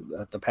within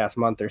the past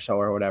month or so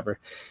or whatever.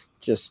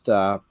 Just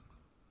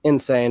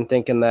insane,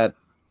 thinking that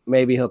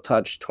maybe he'll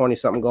touch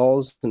 20-something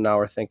goals, and now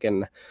we're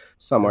thinking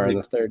somewhere in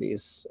the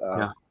 30s,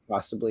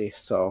 possibly.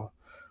 So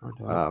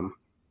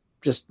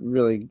just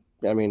really,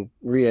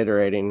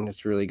 reiterating,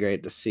 it's really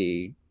great to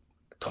see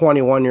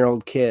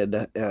 21-year-old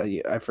kid.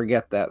 I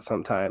forget that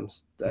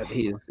sometimes, that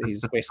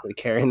he's basically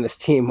carrying this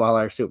team while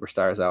our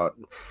superstar's out,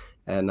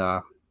 and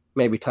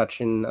maybe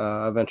touching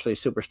eventually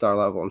superstar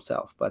level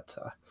himself. But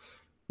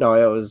no,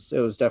 it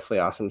was definitely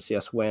awesome to see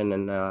us win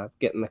and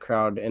getting the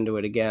crowd into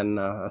it again,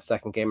 a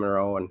second game in a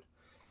row,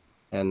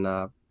 and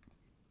of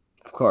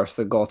course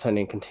the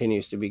goaltending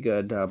continues to be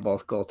good.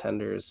 Both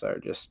goaltenders are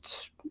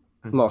just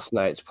most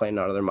nights playing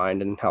out of their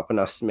mind and helping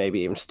us maybe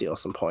even steal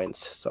some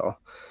points. So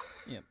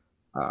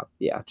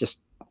just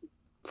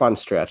fun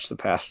stretch the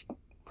past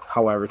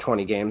however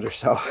 20 games or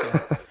so.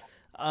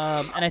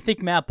 And I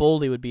think Matt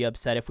Boldy would be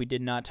upset if we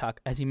did not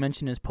talk, as he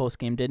mentioned in his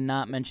postgame, did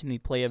not mention the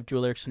play of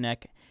Joel Eriksson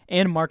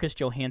and Marcus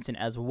Johansson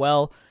as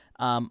well.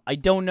 I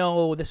don't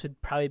know, this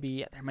would probably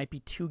be, there might be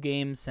 2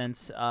 games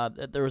since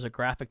there was a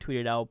graphic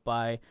tweeted out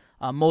by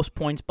most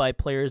points by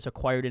players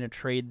acquired in a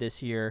trade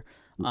this year.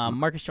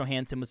 Marcus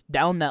Johansson was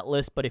down that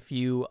list, but if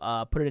you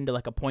put it into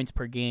like a points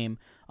per game,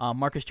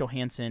 Marcus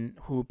Johansson,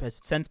 who has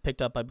since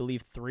picked up, I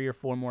believe, 3 or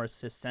 4 more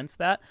assists since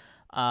that,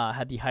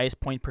 had the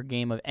highest point per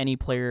game of any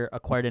player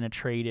acquired in a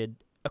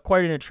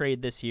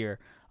trade this year.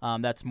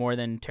 That's more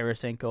than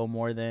Tarasenko,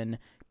 more than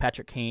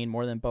Patrick Kane,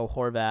 more than Bo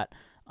Horvat.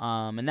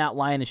 And that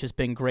line has just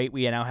been great.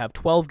 We now have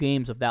 12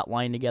 games of that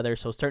line together,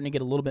 so starting to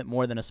get a little bit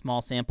more than a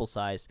small sample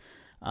size.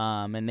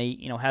 And they,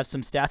 have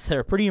some stats that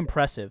are pretty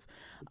impressive.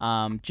 They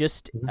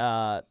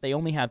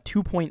only have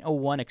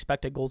 2.01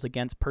 expected goals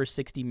against per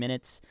 60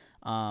 minutes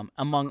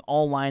among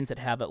all lines that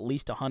have at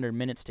least 100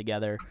 minutes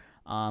together.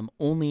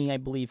 Only, I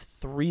believe,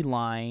 3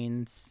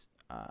 lines.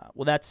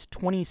 That's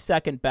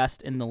 22nd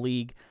best in the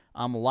league.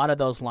 A lot of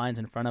those lines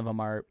in front of them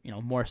are,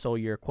 more so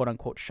your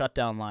quote-unquote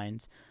shutdown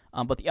lines.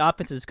 But the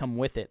offenses come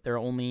with it. There are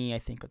only, I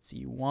think,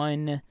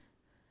 3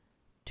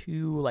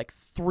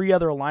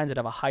 other lines that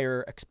have a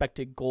higher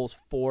expected goals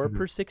for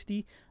per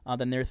 60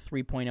 than their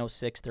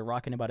 3.06. They're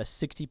rocking about a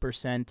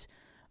 60%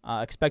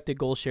 expected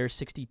goal share,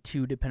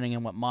 62 depending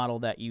on what model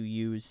that you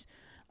use.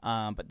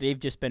 But they've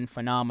just been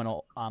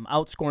phenomenal.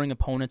 Outscoring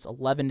opponents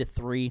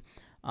 11-3,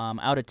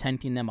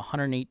 out-attempting them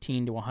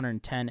 118 to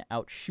 110,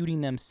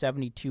 out-shooting them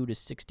 72 to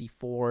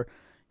 64,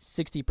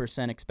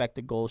 60%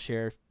 expected goal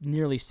share,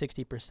 nearly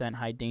 60%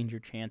 high danger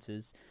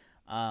chances.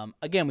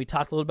 Again, we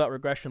talked a little about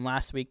regression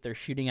last week. They're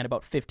shooting at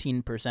about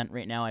 15%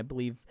 right now. I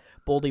believe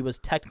Boldy was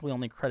technically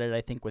only credited,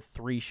 I think, with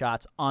 3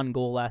 shots on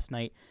goal last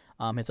night.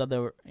 His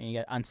other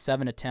on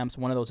 7 attempts.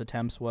 One of those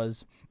attempts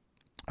was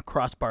a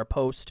crossbar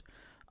post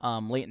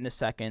late in the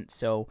second.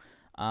 So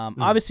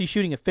obviously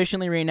shooting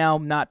efficiently right now,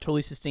 not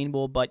totally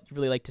sustainable, but you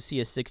really like to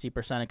see a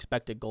 60%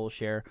 expected goal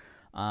share.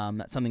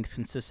 That's something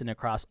consistent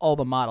across all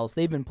the models.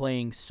 They've been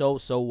playing so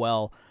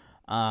well.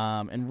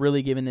 And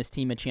really giving this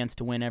team a chance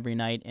to win every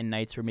night, and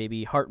nights where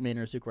maybe Hartman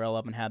or Zuccarello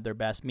haven't had their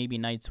best, maybe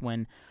nights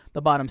when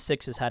the bottom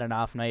 6 has had an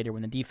off night or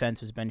when the defense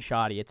has been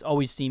shoddy. It's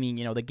always seeming,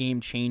 the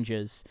game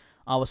changes.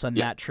 All of a sudden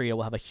that trio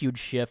will have a huge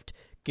shift,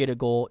 get a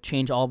goal,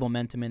 change all the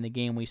momentum in the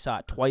game. We saw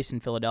it twice in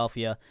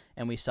Philadelphia,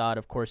 and we saw it,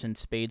 of course, in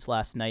spades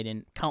last night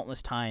and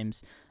countless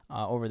times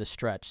over the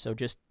stretch. So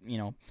just,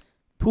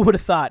 who would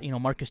have thought,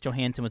 Marcus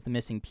Johansson was the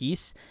missing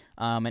piece,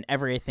 and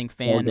every, I think,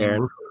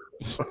 fan...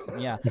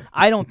 Yeah,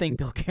 I don't think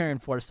Bill Guerin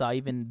foresaw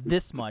even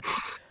this much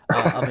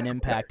of an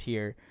impact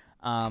here.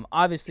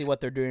 Obviously, what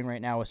they're doing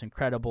right now is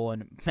incredible,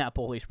 and Matt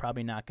Boldy's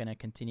probably not going to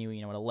continue,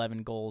 at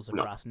 11 goals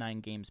across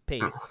 9 games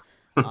pace.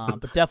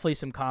 But definitely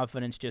some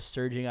confidence just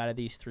surging out of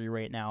these 3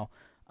 right now.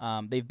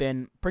 They've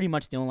been pretty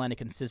much the only line to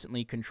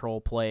consistently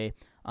control play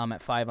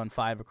at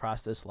 5-on-5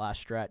 across this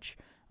last stretch.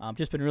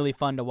 Just been really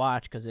fun to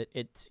watch because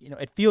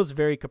it feels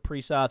very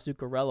Kaprizov,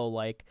 Zuccarello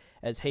like,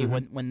 as hey,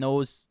 when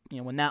those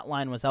when that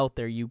line was out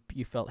there, you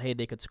felt, hey,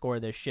 they could score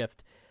this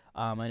shift,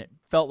 and it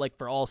felt like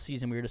for all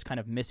season we were just kind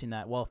of missing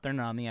that. Well, if they're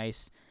not on the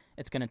ice,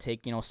 it's going to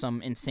take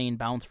some insane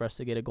bounce for us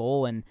to get a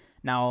goal, and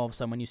now all of a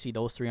sudden when you see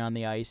those 3 on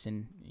the ice,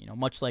 and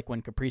much like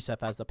when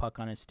Kaprizov has the puck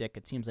on his stick,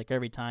 it seems like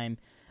every time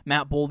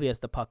Matt Boldy has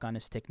the puck on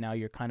his stick, now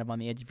you're kind of on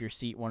the edge of your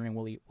seat wondering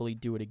will he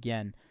do it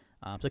again.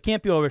 So it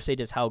can't be overstated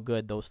just how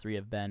good those 3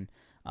 have been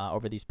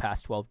over these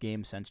past 12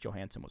 games since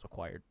Johansson was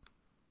acquired.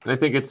 And I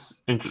think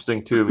it's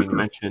interesting too. I mean, you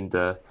mentioned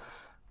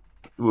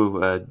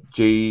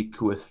Jake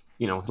with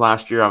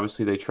last year.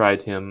 Obviously, they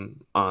tried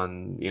him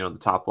on the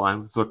top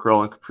line with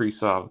Zuccarello and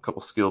Kaprizov, a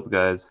couple skilled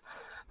guys.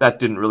 That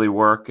didn't really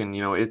work, and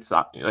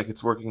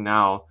it's working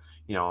now.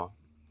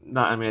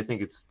 I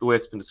think it's the way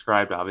it's been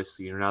described.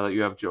 Obviously, now that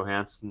you have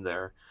Johansson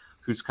there,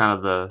 who's kind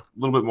of the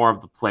little bit more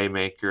of the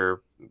playmaker,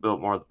 a bit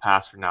more of the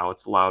passer. Now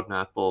it's allowed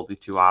Matt Boldy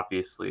to,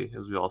 obviously,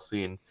 as we all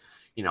seen,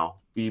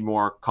 be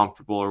more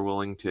comfortable or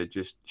willing to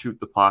just shoot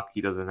the puck. He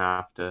doesn't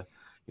have to,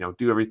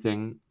 do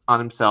everything on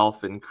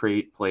himself and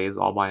create plays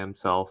all by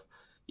himself.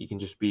 He can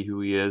just be who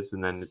he is.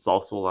 And then it's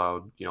also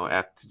allowed,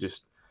 Eck to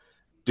just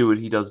do what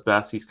he does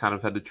best. He's kind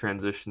of had to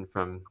transition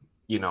from,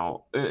 in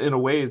a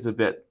way is a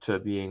bit to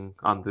being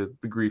on the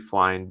grief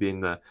line, being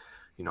the,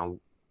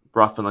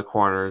 rough in the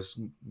corners,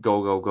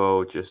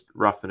 go, just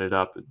roughing it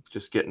up,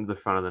 just getting to the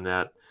front of the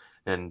net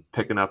and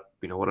picking up,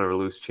 whatever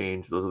loose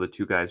change. Those are the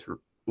 2 guys who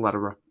let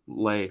her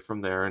lay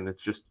from there, and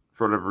it's just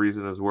for whatever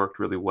reason has worked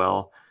really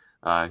well.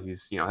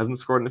 He's hasn't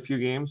scored in a few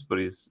games, but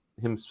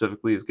him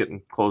specifically is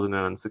closing in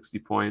on 60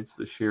 points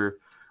this year,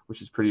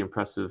 which is pretty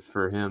impressive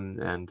for him.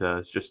 And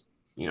it's just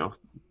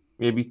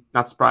maybe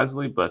not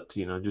surprisingly, but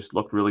just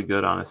looked really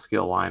good on a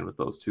skill line with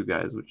those 2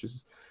 guys, which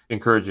is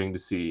encouraging to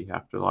see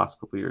after the last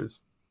couple of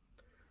years.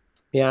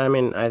 Yeah, I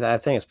mean, I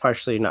think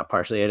it's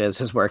it is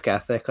his work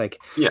ethic. Like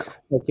you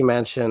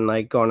mentioned,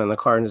 like going in the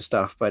corners and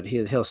stuff, but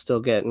he'll still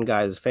get in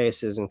guys'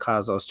 faces and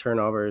cause those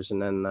turnovers. And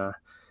then,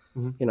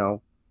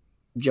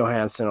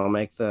 Johansson will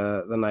make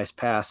the nice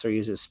pass or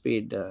use his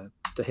speed to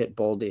hit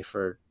Boldy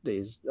for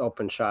these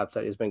open shots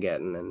that he's been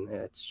getting. And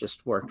it's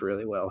just worked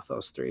really well with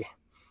those 3.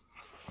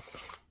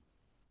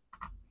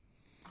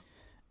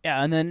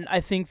 Yeah, and then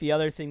I think the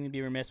other thing we'd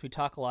be remiss, we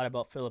talk a lot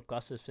about Philip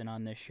Gustafsson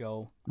on this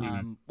show.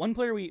 One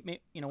player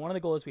one of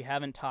the goalies we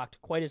haven't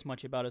talked quite as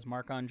much about is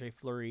Marc-Andre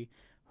Fleury,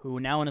 who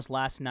now in his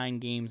last 9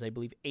 games, I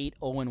believe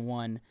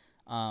 8-0-1.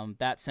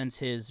 That since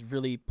his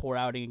really poor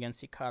outing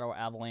against the Colorado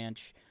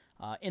Avalanche.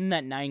 In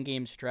that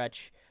 9-game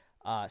stretch,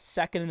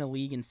 second in the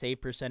league in save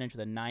percentage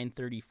with a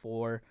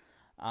 .934.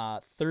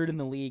 Third in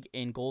the league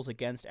in goals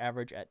against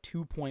average at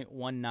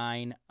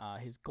 2.19.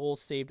 His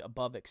goals saved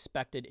above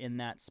expected in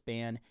that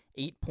span,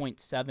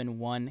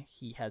 8.71.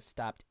 He has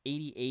stopped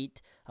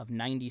 88 of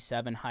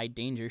 97 high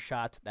danger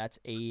shots. That's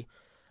a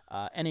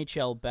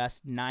NHL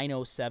best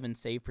 907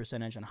 save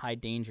percentage on high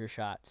danger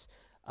shots.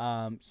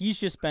 He's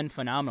just been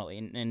phenomenal,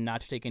 and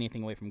not to take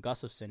anything away from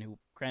Gustafsson, who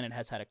granted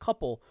has had a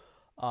couple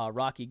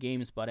rocky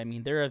games, but I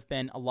mean there have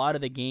been a lot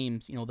of the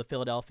games, the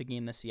Philadelphia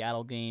game, the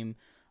Seattle game,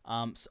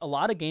 a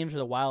lot of games where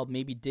the Wild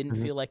maybe didn't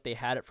feel like they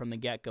had it from the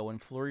get-go,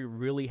 and Fleury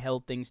really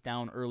held things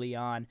down early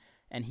on,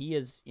 and he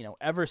is,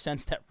 ever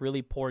since that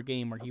really poor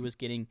game where he was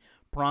getting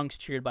Bronx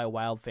cheered by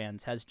Wild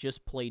fans, has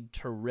just played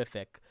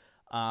terrific,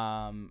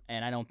 and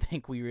I don't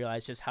think we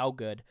realize just how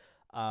good.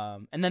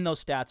 And then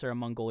those stats are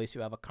among goalies who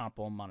have a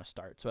comparable amount of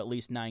starts, so at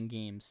least 9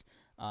 games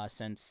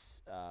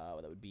since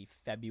that would be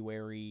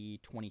February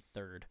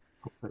 23rd.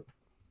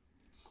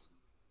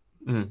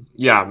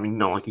 Yeah, I mean,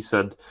 like you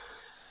said,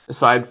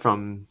 aside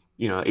from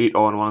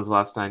 8-0-1's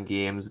last 9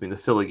 games, I mean the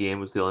Philly game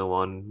was the only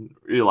one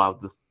really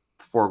allowed the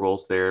 4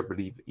 goals there, but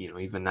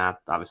even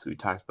that, obviously we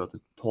talked about, the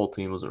whole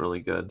team wasn't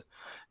really good.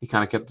 He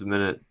kind of kept him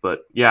in it,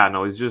 but yeah,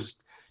 no,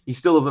 he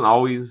still isn't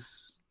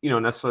always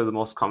necessarily the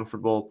most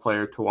comfortable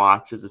player to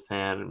watch as a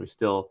fan, and we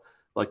still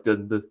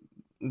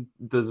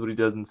does what he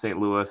does in St.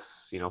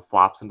 Louis,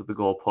 flops into the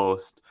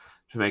goalpost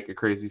to make a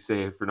crazy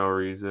save for no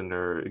reason,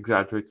 or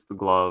exaggerates the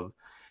glove.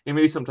 He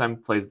maybe sometimes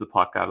plays the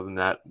puck out of the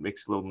net,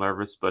 makes a little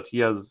nervous, but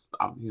he's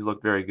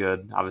looked very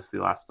good. Obviously,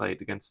 last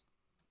night against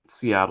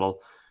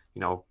Seattle,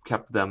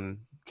 kept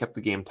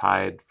the game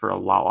tied for a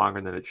lot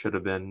longer than it should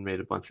have been. Made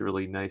a bunch of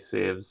really nice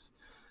saves,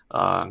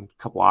 a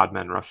couple odd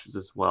man rushes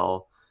as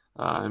well.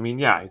 I mean,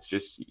 yeah, it's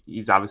just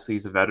he's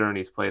a veteran.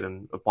 He's played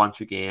in a bunch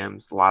of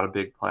games, a lot of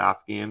big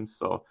playoff games,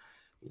 so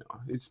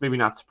it's maybe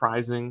not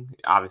surprising,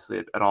 obviously,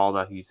 at all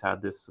that he's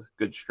had this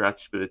good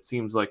stretch. But it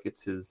seems like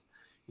it's his.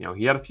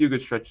 He had a few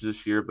good stretches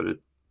this year, but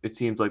it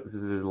seems like this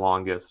is his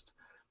longest,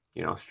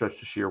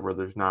 stretch this year where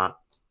there's not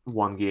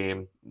one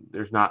game,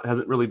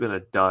 hasn't really been a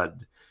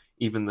dud.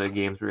 Even the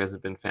games where he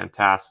hasn't been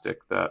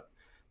fantastic,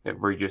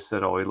 where he just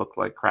said, oh, he looked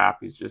like crap.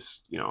 He's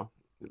just,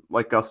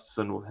 like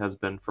Gustafsson has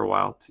been for a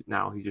while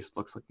now. He just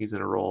looks like he's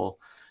in a role.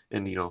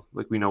 And,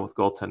 like we know with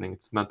goaltending,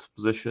 it's mental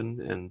position.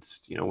 And,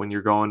 when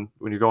you're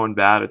going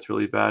bad, it's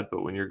really bad.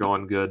 But when you're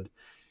going good,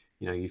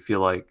 you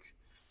feel like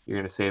you're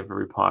going to save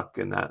every puck,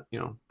 and that,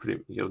 you'll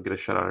get a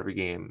shutout every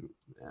game.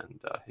 And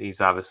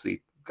he's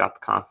obviously got the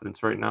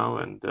confidence right now.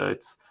 And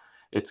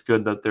it's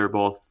good that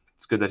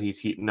it's good that he's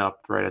heating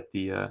up right at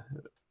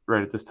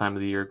this time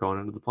of the year going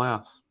into the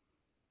playoffs.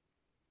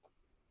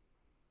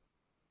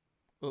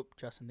 Oh,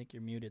 Justin, I think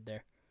you're muted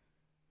there.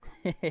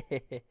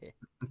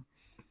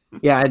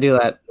 Yeah, I do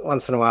that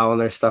once in a while when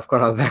there's stuff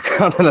going on in the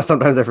background, and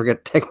sometimes I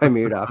forget to take my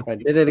mute off. I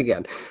did it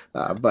again.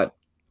 But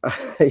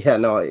yeah,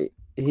 no,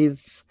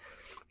 he's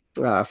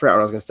I forgot what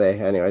I was going to say.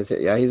 Anyways,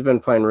 yeah, he's been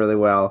playing really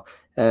well,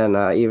 and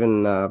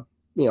even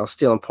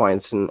stealing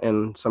points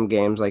in some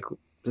games, like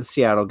the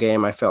Seattle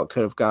game, I felt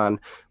could have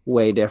gone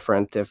way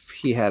different if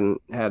he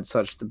hadn't had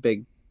such the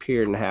big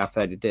period and a half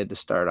that he did to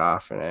start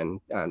off, and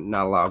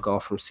not allow a goal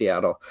from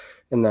Seattle.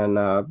 And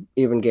then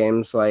even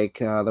games like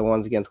the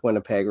ones against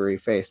Winnipeg where he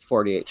faced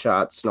 48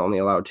 shots and only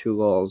allowed 2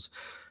 goals.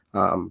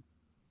 I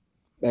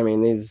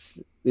mean,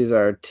 these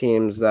are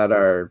teams that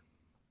are,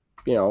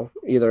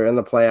 either in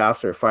the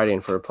playoffs or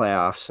fighting for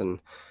playoffs,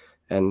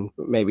 and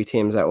maybe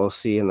teams that we'll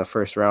see in the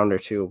first round or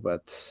two.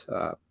 But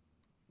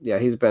yeah,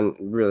 he's been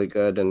really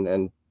good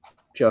and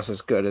just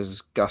as good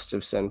as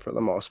Gustafsson for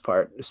the most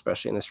part,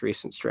 especially in this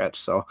recent stretch.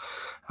 So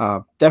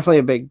definitely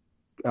a big,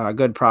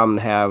 good problem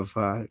to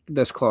have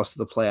this close to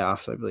the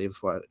playoffs. I believe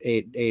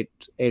eight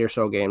or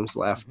so games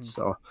left.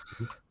 Mm-hmm.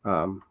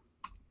 So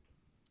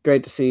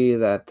great to see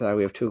that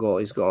we have 2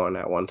 goalies going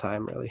at one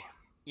time, really.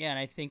 Yeah, and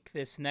I think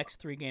this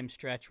next 3-game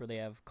stretch where they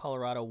have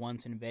Colorado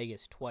once and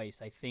Vegas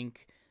twice, I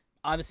think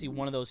obviously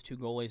one of those 2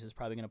 goalies is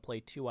probably going to play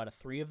 2 out of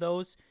 3 of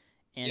those.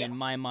 And in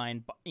my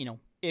mind,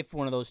 if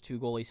one of those 2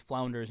 goalies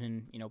flounders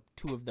in,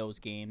 2 of those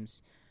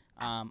games,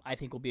 I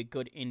think will be a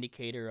good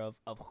indicator of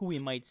who we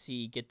might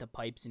see get the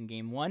pipes in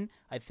game 1.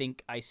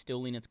 I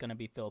still lean it's going to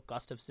be Philip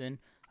Gustafsson.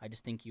 I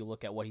just think you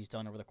look at what he's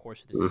done over the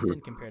course of the season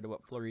compared to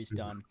what Fleury's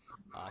done.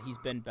 He's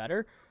been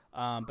better.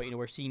 But,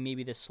 we're seeing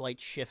maybe this slight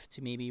shift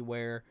to maybe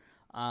where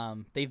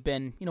they've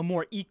been,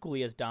 more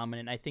equally as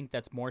dominant. I think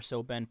that's more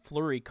so been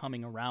Fleury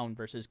coming around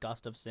versus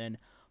Gustafsson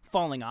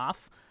falling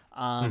off.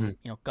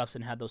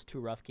 Gustafsson had those 2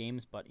 rough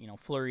games, but,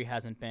 Fleury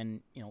hasn't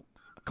been,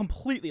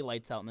 completely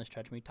lights out in this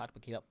stretch. We talked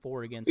about he got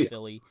 4 against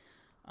Philly,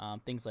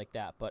 things like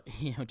that. But,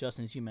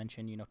 Justin, as you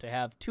mentioned, to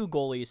have 2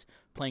 goalies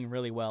playing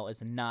really well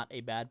is not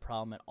a bad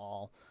problem at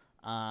all.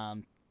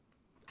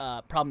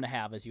 Problem to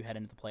have as you head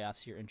into the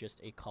playoffs here in just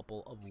a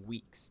couple of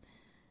weeks.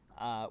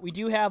 We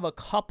do have a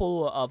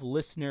couple of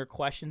listener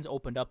questions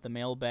opened up the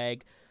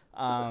mailbag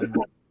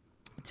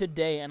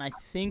today, and I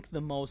think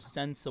the most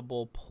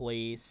sensible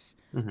place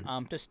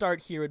to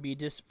start here would be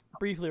just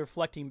briefly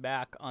reflecting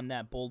back on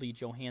that Boldy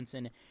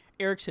Johansson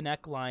Eriksson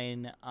Ek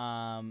line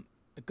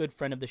a good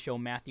friend of the show,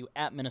 Matthew,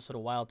 at Minnesota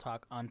Wild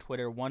Talk on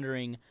Twitter,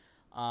 wondering,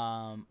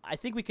 I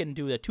think we can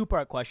do the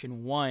two-part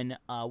question. One,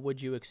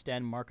 would you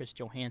extend Marcus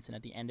Johansson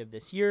at the end of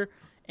this year?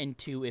 And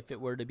two, if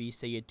it were to be,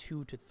 say, a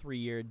 2 to 3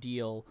 year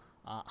deal,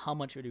 how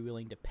much are you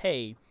willing to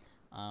pay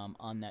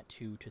on that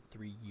 2 to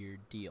 3 year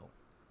deal?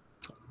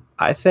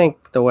 I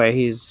think the way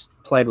he's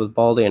played with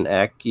Boldy and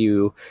Eck,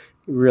 you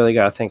really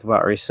got to think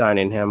about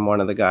re-signing him.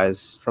 One of the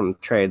guys from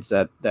trades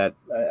that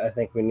I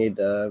think we need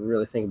to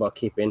really think about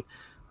keeping.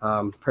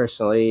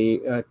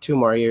 Personally, 2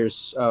 more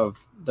years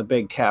of the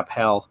big cap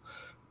hell.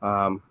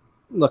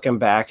 Looking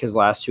back, his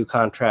last 2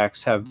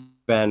 contracts have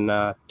been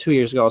 2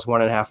 years ago it was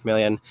 $1.5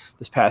 million.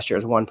 This past year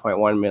is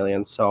 $1.1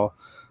 million. So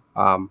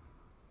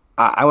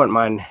I wouldn't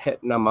mind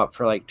hitting him up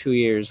for like 2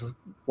 years,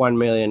 $1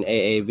 million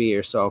AAV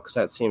or so, because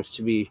that seems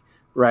to be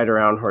right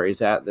around where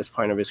he's at this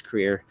point of his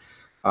career.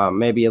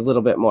 Maybe a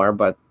little bit more,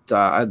 but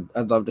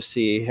I'd love to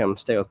see him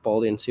stay with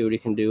Boldy and see what he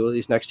can do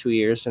these next 2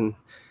 years,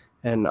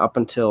 and up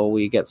until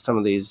we get some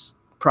of these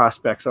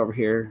prospects over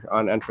here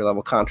on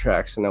entry-level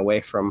contracts and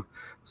away from,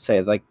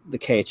 say, like the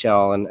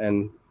KHL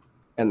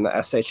and the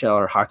SHL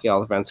or Hockey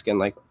Allsvenskan,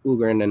 like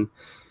Ugrin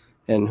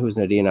and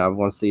Huznadinov.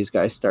 Once these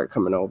guys start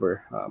coming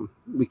over,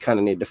 we kind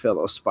of need to fill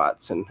those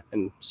spots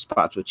and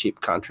spots with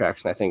cheap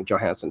contracts, and I think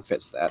Johansson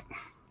fits that.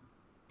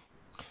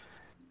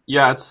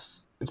 Yeah,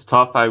 it's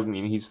tough. I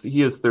mean,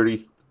 he is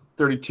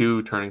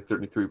 32, turning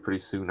 33 pretty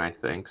soon, I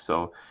think.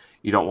 So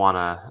you don't want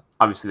to,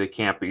 obviously they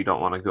can't, but you don't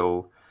want to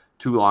go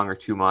too long or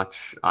too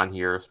much on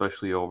here,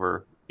 especially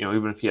over,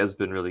 even if he has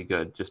been really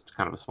good, just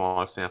kind of a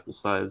smaller sample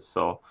size.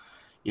 So,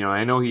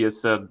 I know he has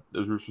said,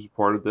 as Roosters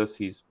reported this,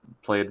 he's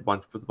played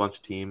with a bunch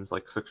of teams,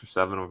 like 6 or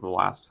 7 over the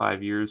last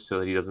 5 years, so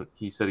that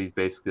he said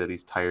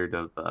he's tired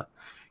of,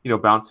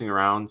 bouncing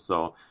around.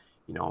 So,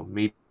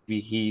 maybe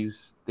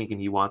he's thinking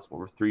he wants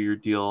more of a 3-year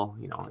deal.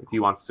 If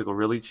he wants to go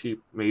really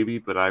cheap, maybe,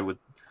 but I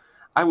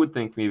would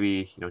think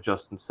maybe,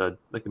 Justin said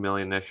like $1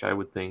 million-ish. I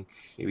would think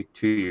maybe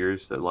 2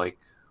 years at like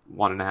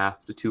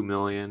 $1.5 to $2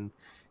 million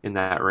in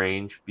that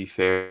range be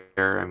fair.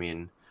 I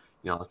mean,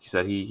 like you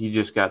said, he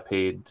just got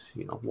paid,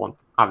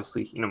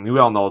 obviously, we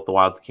all know that the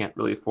Wild can't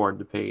really afford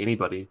to pay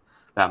anybody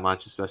that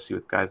much, especially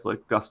with guys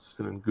like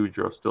Gustafsson and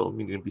Gaudreau still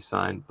needing to be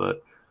signed.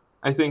 But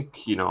I think,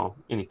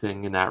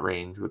 anything in that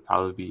range would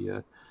probably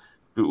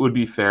would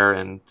be fair.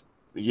 And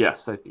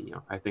yes, I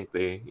think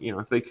they,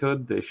 if they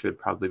could, they should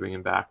probably bring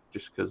him back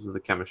just because of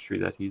the chemistry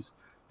that he's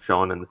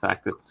shown and the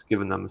fact that it's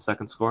given them a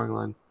second scoring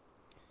line.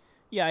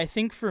 Yeah, I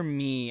think for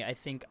me, I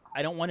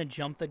don't want to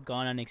jump the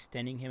gun on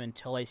extending him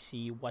until I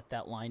see what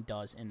that line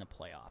does in the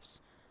playoffs.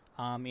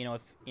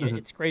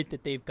 It's great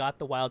that they've got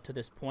the Wild to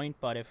this point,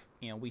 but if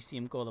we see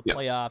him go to the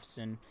playoffs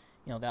and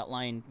that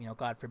line,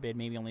 God forbid,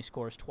 maybe only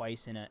scores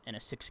twice in a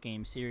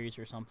 6-game series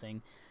or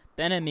something,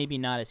 then I'm maybe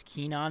not as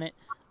keen on it,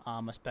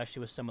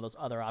 especially with some of those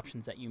other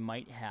options that you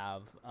might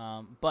have.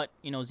 But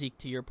Zeke,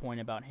 to your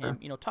point about him,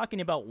 talking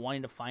about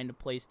wanting to find a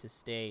place to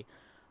stay.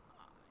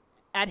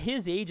 At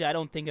his age, I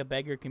don't think a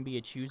beggar can be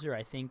a chooser.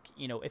 I think,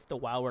 if the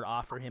Wild were to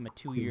offer him a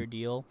 2-year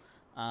deal,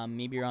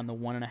 maybe around the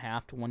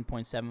 $1.5 to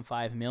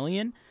 $1.75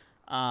 million,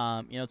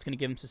 it's going to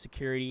give him some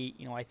security.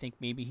 I think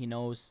maybe he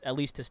knows, at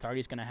least to start,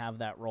 he's going to have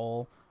that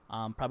role,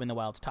 probably in the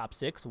Wild's top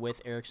 6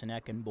 with Eriksson,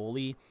 Ek, and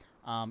Boldy.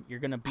 You're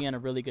going to be on a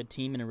really good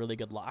team in a really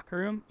good locker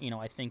room.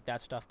 I think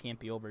that stuff can't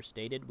be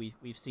overstated.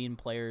 We've seen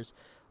players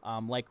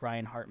like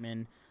Ryan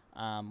Hartman,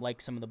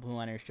 like some of the Blue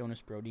Liners,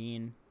 Jonas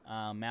Brodin,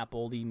 Matt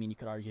Boldy. I mean, you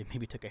could argue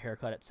maybe took a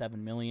haircut at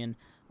 $7 million.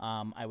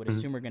 I would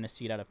assume we're going to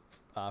see it out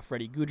of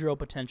Freddie Gaudreau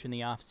potentially in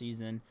the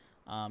offseason.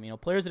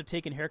 Players that have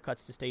taken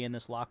haircuts to stay in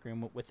this locker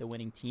room with the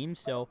winning team.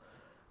 So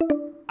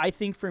I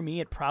think for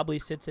me, it probably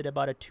sits at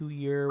about a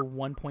 2-year,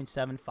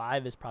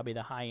 1.75 is probably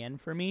the high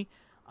end for me.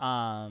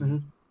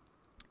 Again,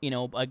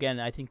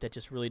 I think that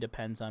just really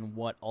depends on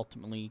what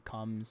ultimately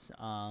comes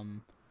out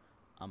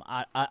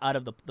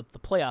of the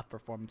playoff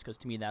performance, because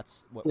to me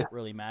that's what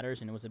really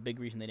matters, and it was a big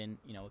reason they didn't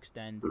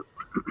extend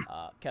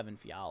Kevin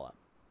Fiala.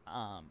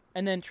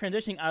 And then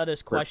transitioning out of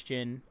this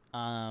question,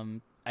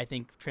 I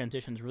think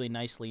transitions really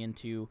nicely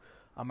into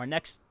our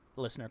next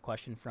listener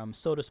question from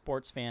Soda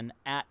Sports Fan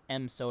at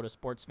msoda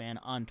sports fan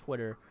on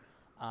Twitter,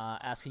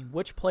 asking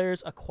which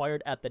players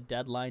acquired at the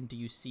deadline do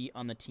you see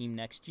on the team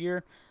next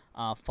year,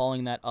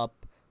 following that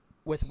up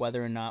with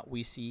whether or not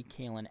we see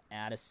Kalen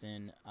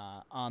Addison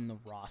on the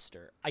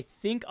roster. I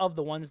think of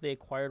the ones they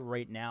acquired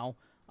right now,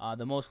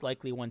 the most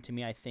likely one to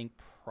me, I think,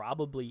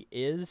 probably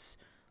is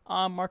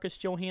Marcus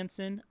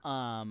Johansson.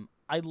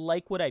 I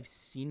like what I've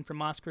seen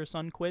from Oskar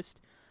Sundqvist,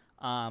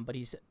 but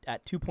he's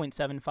at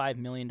 $2.75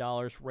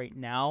 million right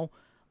now.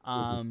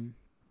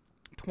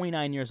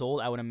 29 years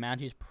old. I would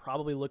imagine he's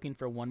probably looking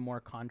for one more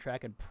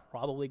contract and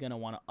probably going to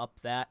want to up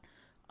that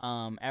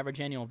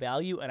average annual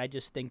value, and I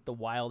just think the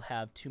Wild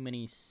have too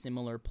many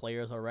similar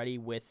players already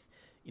with,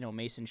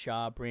 Mason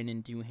Shaw,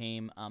 Brandon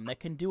Duhaime, that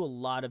can do a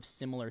lot of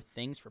similar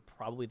things for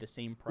probably the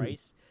same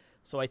price.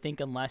 So I think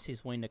unless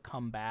he's willing to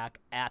come back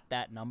at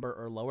that number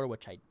or lower,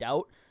 which I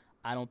doubt,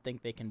 I don't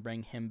think they can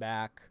bring him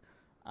back.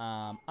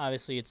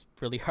 Obviously, it's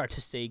really hard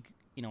to say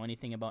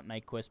anything about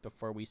Nyquist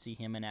before we see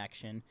him in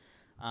action.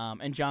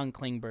 And John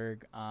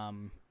Klingberg,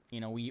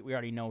 we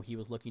already know he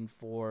was looking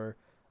for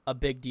a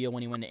big deal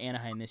when he went to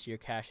Anaheim this year,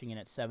 cashing in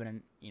at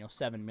 $7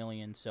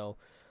 million. So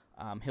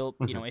he'll,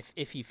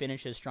 if he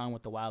finishes strong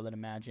with the Wild, I'd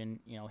imagine,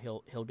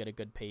 he'll get a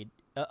good paid,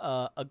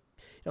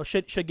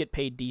 should get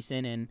paid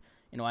decent. And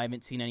I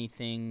haven't seen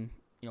anything,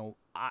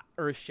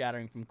 earth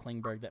shattering from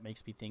Klingberg that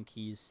makes me think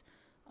he's,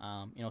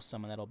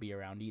 someone that'll be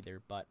around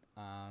either. But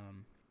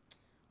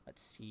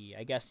let's see.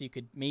 I guess you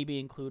could maybe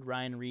include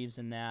Ryan Reeves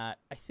in that.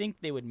 I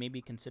think they would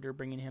maybe consider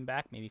bringing him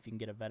back. Maybe if you can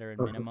get a veteran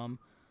minimum.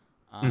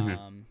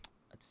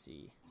 Let's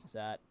see. Is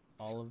that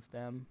all of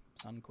them?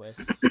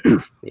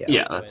 Sundqvist?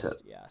 Yeah, that's it.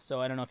 Yeah. So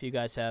I don't know if you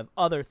guys have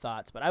other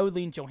thoughts, but I would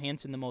lean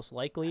Johansson the most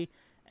likely,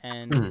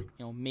 and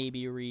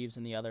maybe Reeves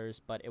and the others.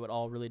 But it would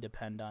all really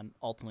depend on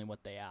ultimately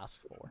what they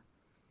ask for.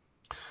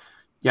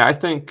 Yeah, I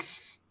think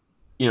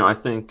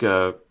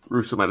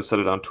Russo might have said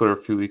it on Twitter a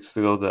few weeks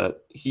ago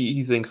that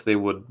he thinks they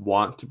would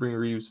want to bring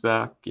Reeves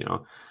back.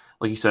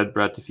 Like you said,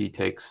 Brett, if he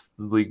takes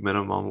the league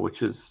minimum, or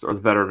the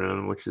veteran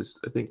minimum, which is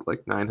I think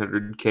like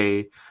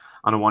 $900K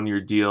on a 1-year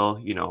deal,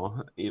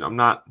 I'm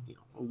not,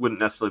 wouldn't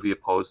necessarily be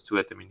opposed to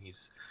it. I mean,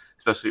 he's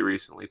especially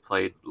recently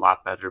played a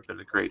lot better, been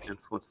a great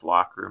influence in the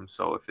locker room.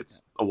 So if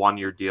it's a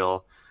 1-year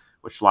deal,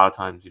 which a lot of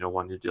times,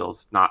 1-year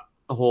deals, not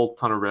a whole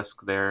ton of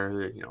risk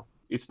there.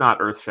 It's not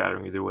earth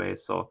shattering either way.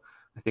 So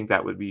I think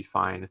that would be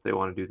fine if they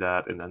want to do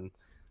that. And then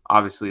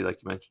obviously,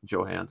 like you mentioned,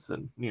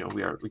 Johansson, we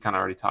kind of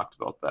already talked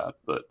about that,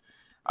 but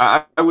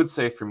I would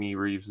say for me,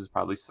 Reeves is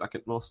probably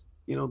second most,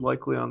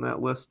 likely on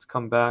that list to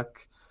come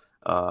back.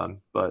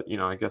 But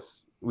I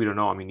guess we don't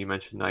know. I mean, you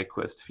mentioned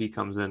Nyquist. If he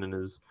comes in and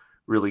is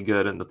really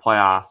good in the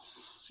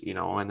playoffs,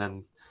 and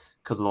then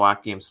because of the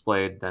lack games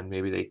played, then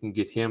maybe they can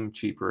get him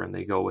cheaper and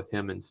they go with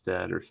him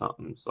instead or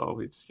something. So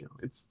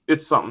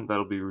it's something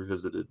that'll be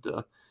revisited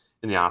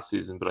in the off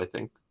season. But I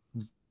think,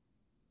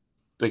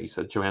 like you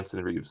said, Johansson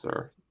and Reeves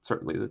are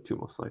certainly the two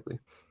most likely.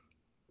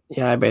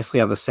 Yeah, I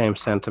basically have the same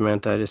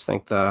sentiment. I just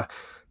think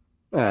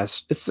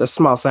it's a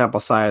small sample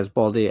size,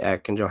 Boldy,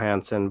 Ek, and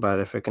Johansson, but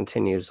if it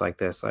continues like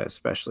this,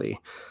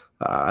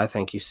 I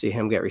think you see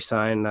him get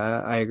re-signed.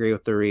 I agree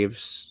with the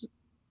Reeves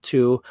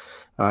too.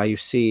 You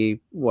see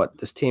what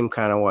this team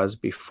kind of was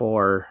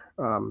before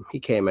he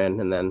came in,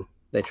 and then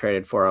they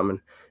traded for him,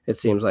 and it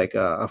seems like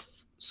a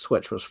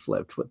switch was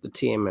flipped with the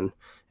team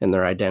and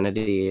their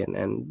identity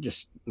and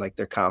just like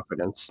their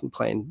confidence and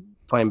playing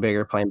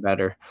bigger, playing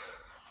better.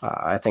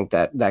 I think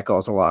that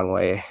goes a long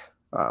way.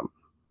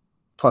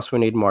 Plus, we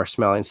need more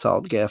smelling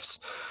salt gifts.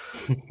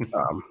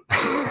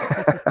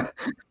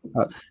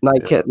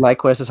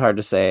 Nyquist is hard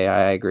to say.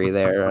 I agree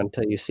there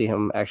until you see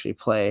him actually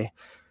play.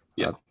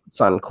 Yeah.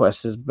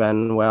 Sundqvist has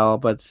been well,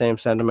 but same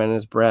sentiment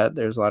as Brett.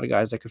 There's a lot of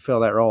guys that could fill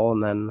that role.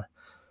 And then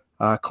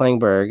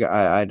Klingberg,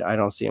 I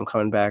don't see him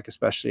coming back,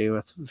 especially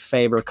with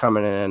Faber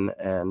coming in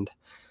and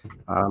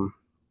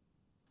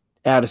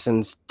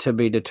Addison's to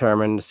be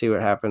determined to see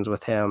what happens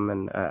with him.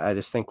 And I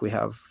just think we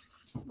have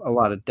a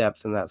lot of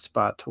depth in that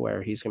spot to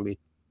where he's going to be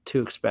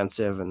too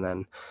expensive. And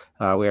then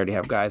we already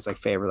have guys like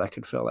Faber that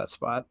could fill that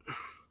spot.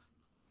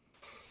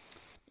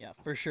 Yeah,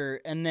 for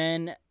sure. And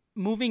then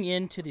moving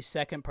into the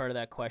second part of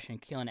that question,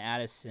 Keelan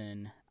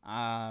Addison,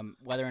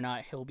 whether or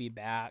not he'll be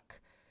back,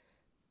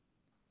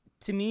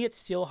 to me, it's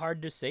still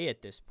hard to say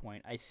at this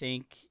point. I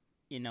think,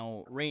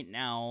 right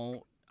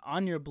now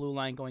on your blue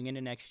line going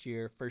into next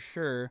year, for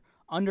sure,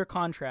 under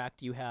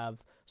contract, you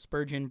have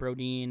Spurgeon,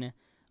 Brodin,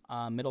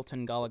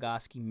 Middleton,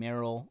 Goligoski,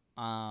 Merrill.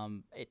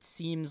 It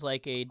seems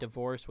like a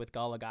divorce with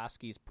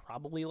Goligoski is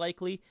probably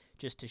likely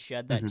just to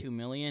shed that $2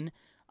 million.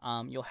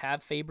 You'll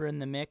have Faber in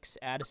the mix.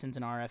 Addison's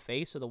an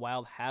RFA, so the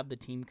Wild have the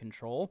team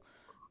control.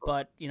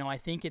 But, I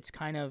think it's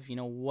kind of,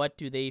 what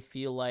do they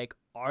feel like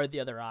are the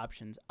other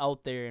options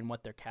out there and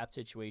what their cap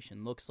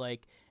situation looks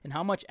like and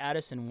how much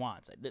Addison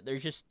wants.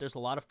 There's a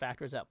lot of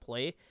factors at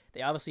play.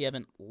 They obviously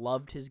haven't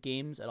loved his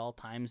games at all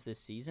times this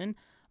season.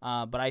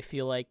 But I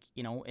feel like,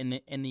 in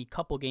the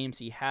couple games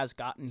he has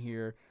gotten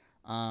here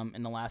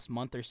in the last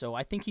month or so,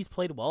 I think he's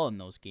played well in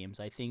those games.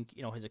 I think,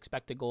 his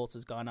expected goals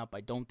has gone up.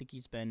 I don't think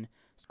he's been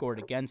scored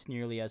against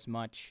nearly as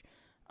much.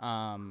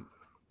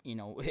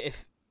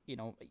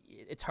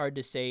 It's hard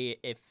to say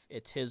if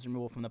it's his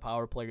removal from the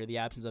power play or the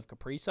absence of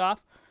Kaprizov.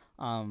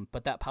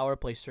 But that power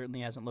play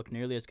certainly hasn't looked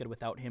nearly as good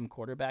without him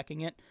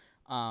quarterbacking it.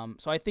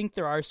 So I think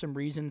there are some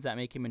reasons that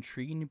make him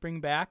intriguing to bring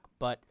back,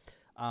 but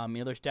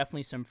there's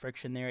definitely some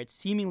friction there. It's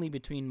seemingly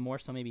between more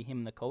so maybe him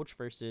and the coach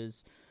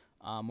versus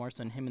more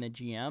so him and the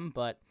GM.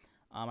 But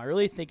I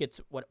really think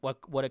it's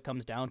what it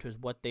comes down to is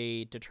what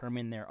they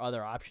determine their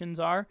other options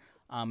are,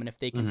 and if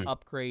they can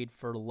upgrade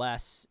for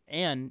less,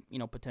 and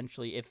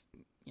potentially if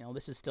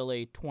this is still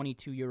a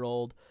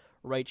 22-year-old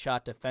right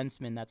shot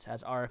defenseman that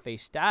has RFA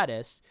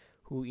status,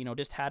 who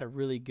just had a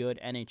really good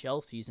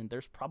NHL season.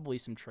 There's probably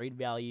some trade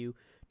value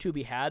to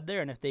be had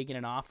there, and if they get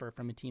an offer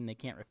from a team they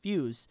can't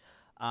refuse.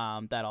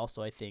 That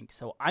also, I think.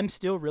 So I'm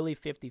still really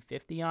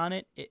 50-50 on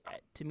it.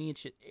 To me,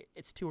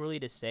 it's too early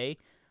to say.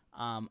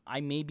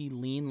 I maybe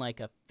lean like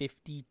a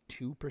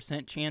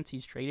 52% chance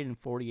he's traded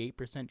and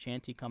 48%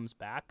 chance he comes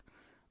back.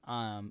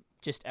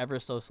 Just ever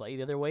so slightly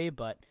the other way,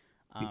 but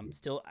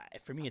still,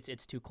 for me,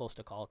 it's too close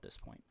to call at this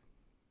point.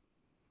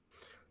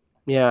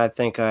 Yeah, I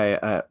think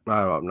I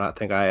don't not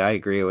think I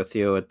agree with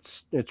you.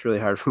 It's really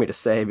hard for me to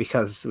say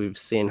because we've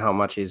seen how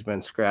much he's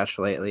been scratched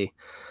lately.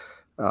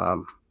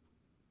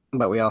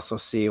 But we also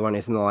see when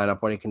he's in the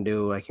lineup what he can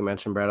do, like you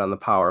mentioned, Brett, on the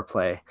power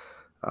play.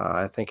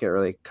 I think it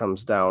really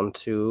comes down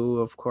to,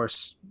 of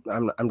course,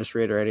 I'm just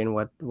reiterating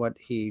what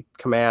he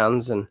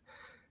commands, and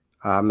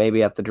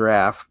maybe at the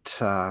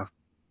draft,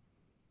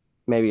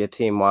 maybe a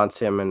team wants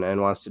him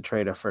and wants to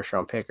trade a first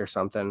round pick or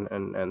something,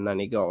 and then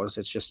he goes.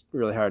 It's just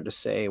really hard to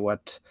say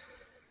what,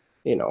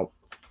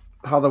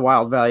 how the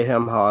Wild value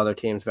him, how other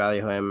teams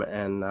value him,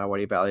 and what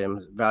he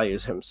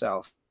values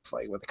himself,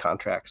 like with the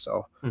contract.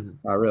 So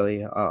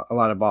really a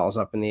lot of balls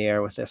up in the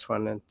air with this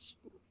one. It's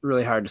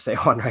really hard to say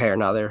one way or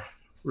another.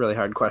 Really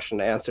hard question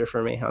to answer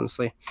for me,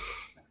 honestly.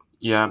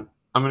 Yeah,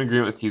 I'm in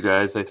agreement with you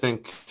guys. I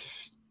think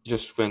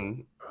just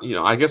when,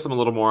 I guess I'm a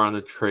little more on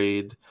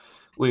the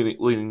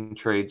leading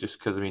trade, just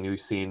because,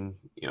 we've seen,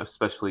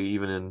 especially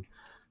even in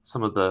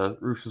some of the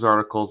Roosters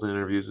articles and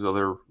interviews with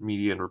other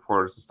media and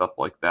reporters and stuff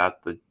like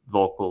that, the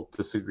vocal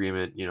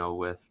disagreement,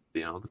 with,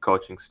 the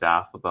coaching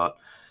staff about,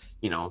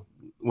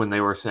 when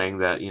they were saying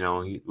that,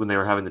 when they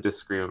were having the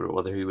disagreement about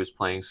whether he was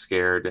playing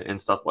scared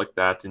and stuff like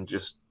that, and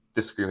just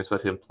disagreements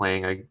about him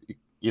playing,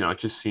 it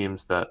just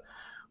seems that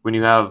when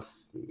you have,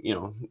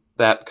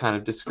 that kind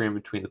of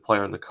disagreement between the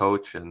player and the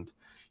coach, and,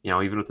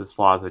 even with his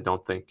flaws, I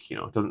don't think,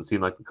 it doesn't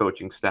seem like the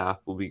coaching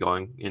staff will be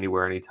going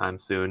anywhere anytime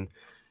soon.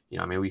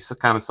 We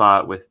kind of saw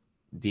it with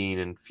Dean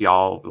and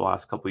Fiala over the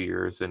last couple of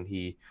years, and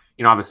he,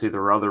 obviously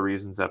there were other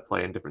reasons at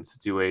play in different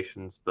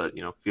situations, but,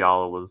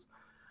 Fiala was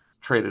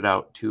traded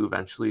out too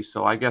eventually.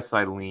 So I guess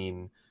I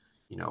lean,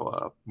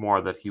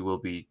 more that he will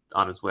be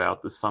on his way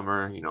out this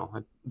summer.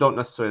 I don't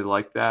necessarily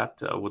like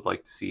that. Would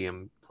like to see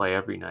him play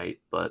every night,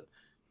 but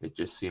it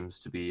just seems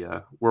to be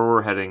where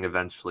we're heading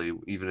eventually,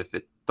 even if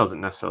it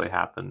doesn't necessarily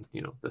happen,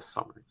 this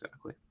summer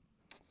exactly.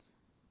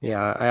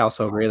 Yeah, I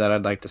also agree that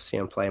I'd like to see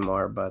him play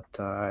more, but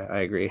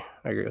I agree.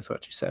 I agree with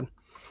what you said.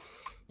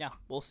 Yeah,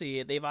 we'll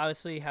see. They've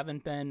obviously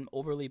haven't been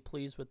overly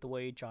pleased with the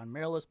way John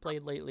Merrill has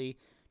played lately.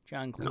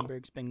 John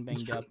Klingberg's been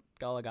banged up.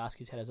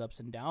 Goligoski's had his ups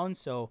and downs,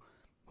 so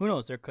who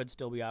knows? There could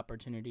still be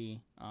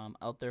opportunity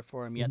out there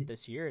for him yet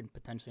this year and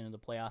potentially into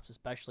the playoffs,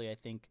 especially, I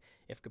think,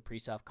 if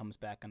Kaprizov comes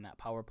back and that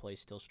power play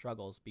still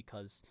struggles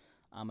because,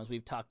 as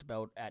we've talked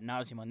about ad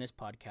nauseum on this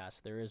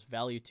podcast, there is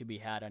value to be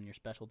had on your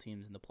special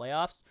teams in the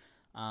playoffs.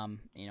 And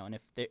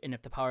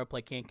if the power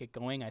play can't get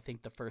going, I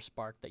think the first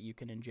spark that you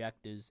can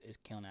inject is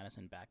Calen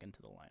Addison back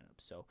into the lineup.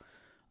 So,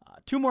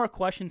 two more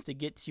questions to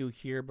get to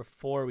here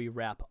before we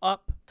wrap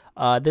up.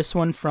 This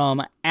one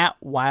from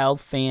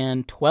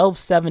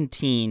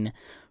 @WildFan1217.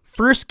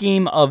 First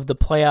game of the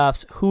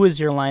playoffs, who is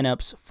your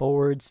lineups,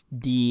 forwards,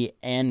 D,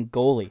 and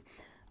goalie?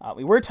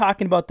 We were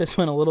talking about this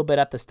one a little bit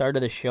at the start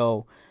of the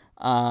show.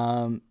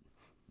 And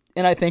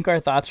I think our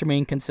thoughts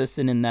remain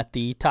consistent in that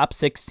the top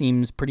six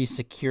seems pretty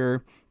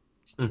secure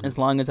as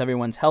long as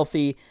everyone's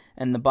healthy,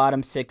 and the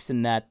bottom six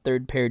in that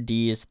third pair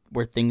D is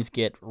where things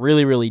get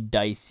really, really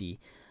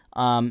dicey.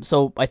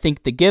 So I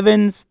think the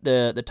givens,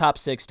 the top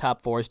six, top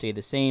four stay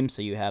the same.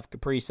 So you have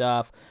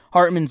Kaprizov,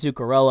 Hartman,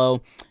 Zuccarello,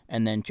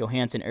 and then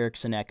Johansson,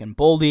 Eriksson, and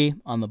Boldy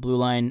on the blue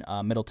line,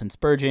 Middleton,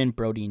 Spurgeon,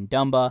 Brody, and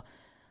Dumba.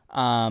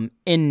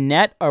 In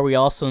net, are we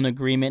also in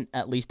agreement,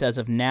 at least as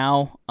of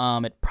now?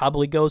 It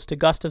probably goes to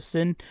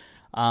Gustafsson,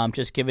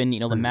 just given, the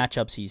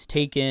matchups he's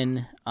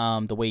taken,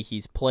 the way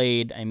he's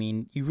played.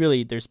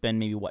 There's been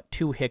maybe,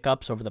 2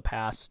 hiccups over the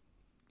past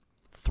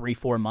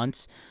 3-4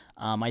 months.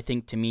 I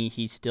think, to me,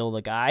 he's still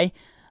the guy.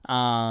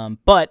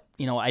 But,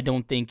 I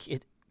don't think I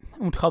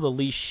won't call the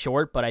leash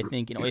short, but I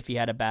think, if he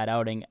had a bad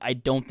outing, I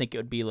don't think it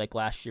would be like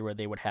last year where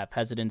they would have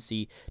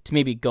hesitancy to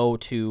maybe go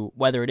to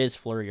whether it is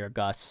Fleury or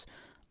Gus.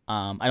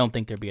 I don't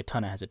think there'd be a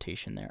ton of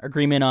hesitation there.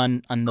 Agreement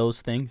on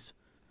those things?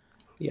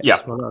 Yes, yeah,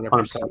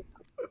 100%.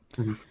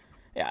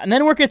 Yeah, and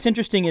then where it gets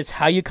interesting is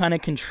how you kind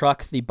of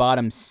construct the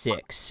bottom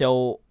six.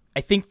 So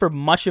I think for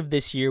much of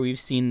this year, we've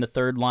seen the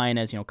third line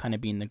as, kind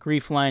of being the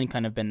grief line,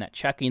 kind of been that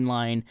checking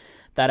line,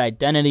 that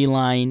identity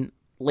line.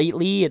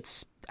 Lately,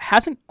 it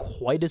hasn't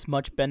quite as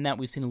much been that.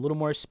 We've seen a little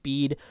more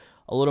speed,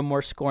 a little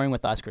more scoring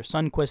with Oscar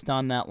Sundqvist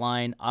on that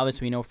line.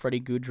 Obviously, we know Freddie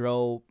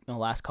Gaudreau in the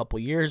last couple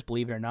of years,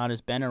 believe it or not,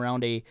 has been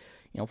around a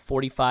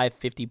 45,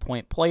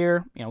 50-point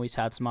player. He's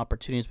had some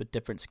opportunities with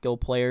different skill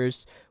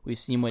players. We've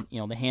seen what,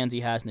 the hands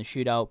he has in the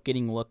shootout,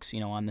 getting looks,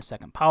 on the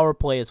second power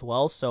play as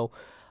well. So,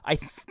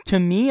 to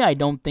me, I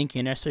don't think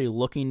you're necessarily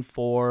looking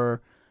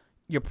for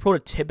your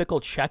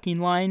prototypical checking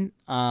line.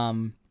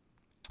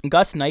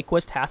 Gus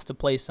Nyquist has to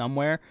play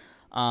somewhere.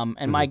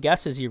 And my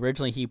guess is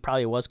he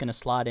probably was going to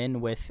slot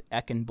in with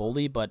Eck and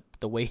Boldy, but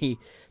the way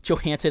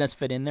Johansson has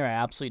fit in there, I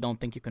absolutely don't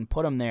think you can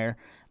put him there.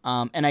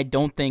 And I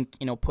don't think,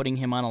 putting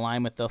him on a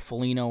line with a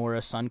Foligno or a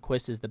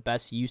Sundqvist is the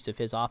best use of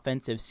his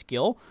offensive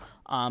skill.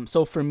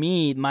 So for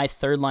me, my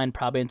third line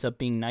probably ends up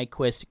being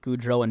Nyquist,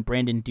 Gaudreau, and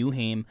Brandon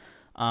Duhaime,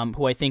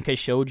 who I think has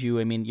showed you.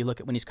 I mean, you look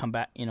at when he's come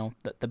back,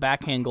 the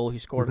backhand goal he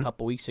scored a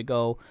couple weeks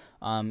ago.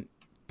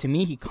 To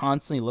me, he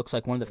constantly looks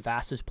like one of the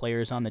fastest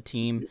players on the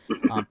team,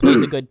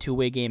 plays a good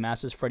two-way game,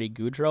 as is Freddie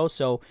Gaudreau.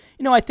 So,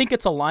 I think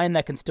it's a line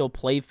that can still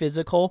play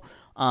physical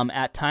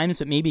at times,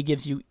 but maybe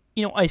gives you,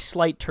 a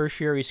slight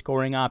tertiary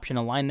scoring option,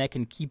 a line that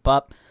can keep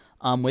up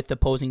with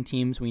opposing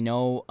teams. We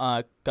know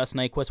Gus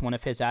Nyquist, one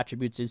of his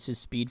attributes is his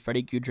speed.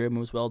 Freddie Gaudreau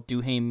moves well.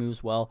 Duhaime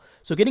moves well.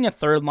 So getting a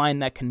third line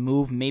that can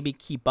move, maybe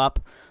keep up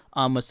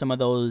with some of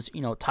those,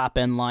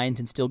 top-end lines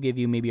and still give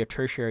you maybe a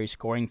tertiary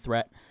scoring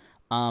threat.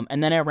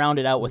 And then I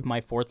rounded out with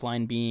my fourth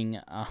line being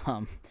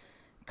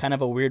kind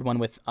of a weird one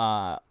with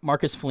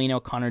Marcus Foligno,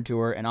 Connor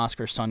Dewar, and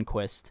Oscar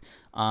Sundqvist.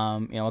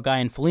 A guy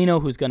in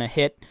Foligno who's going to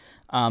hit.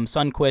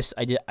 Sundqvist,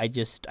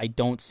 I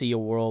don't see a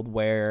world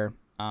where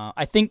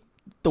I think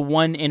the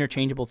one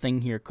interchangeable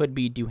thing here could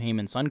be Duhaime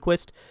and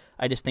Sundqvist.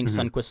 I just think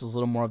Sundqvist is a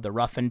little more of the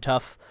rough and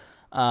tough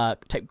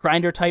type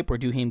grinder type, where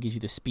Duhaime gives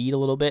you the speed a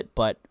little bit,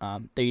 but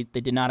they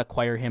did not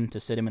acquire him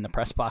to sit him in the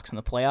press box in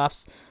the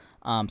playoffs.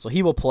 So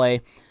he will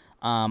play.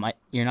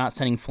 You're not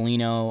sending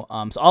Foligno.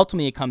 So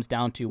ultimately it comes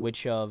down to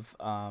which of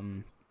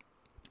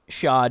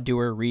Shaw,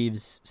 Dewar,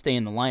 Reeves stay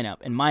in the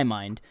lineup, in my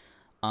mind,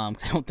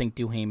 because I don't think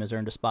Duhaime has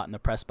earned a spot in the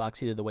press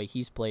box either the way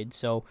he's played.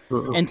 So,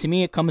 and to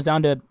me, it comes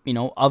down to,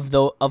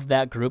 of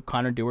that group,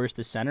 Connor Dewar is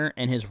the center,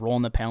 and his role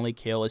in the penalty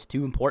kill is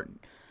too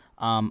important.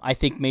 I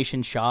think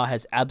Mason Shaw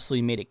has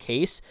absolutely made a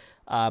case,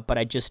 but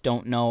I just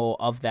don't know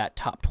of that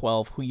top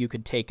 12 who you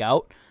could take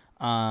out.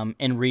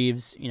 And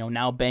Reeves,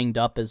 now banged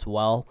up as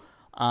well.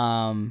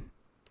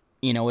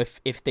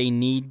 If they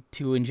need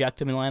to inject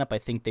him in the lineup, I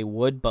think they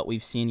would, but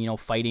we've seen,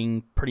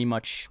 fighting pretty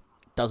much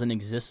doesn't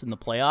exist in the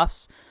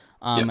playoffs.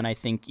 And I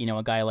think,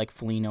 a guy like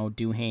Foligno,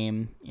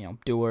 Duhaime,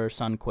 Dewar,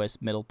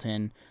 Sundqvist,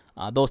 Middleton,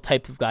 those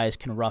type of guys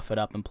can rough it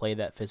up and play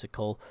that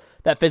physical,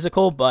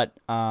 but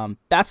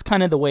that's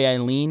kind of the way I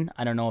lean.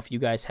 I don't know if you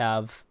guys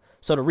have,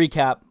 so to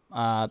recap,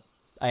 I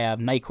have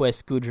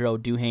Nyquist, Gaudreau,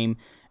 Duhaime,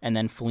 and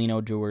then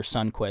Foligno, Dewar,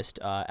 Sundqvist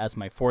as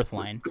my fourth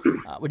line.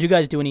 Would you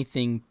guys do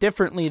anything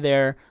differently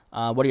there?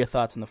 What are your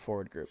thoughts on the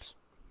forward groups?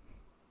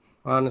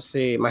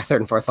 Honestly, my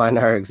third and fourth line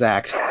are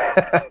exact.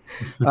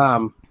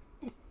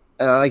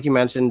 Like you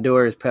mentioned,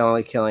 Dewar's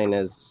penalty killing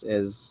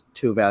is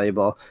too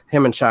valuable.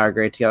 Him and Shaw are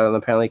great together on the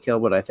penalty kill,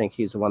 but I think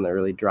he's the one that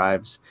really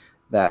drives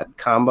that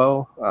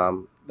combo.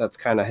 That's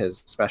kind of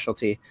his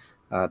specialty.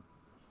 I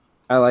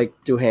like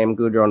Duhaime,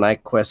 Gaudreau,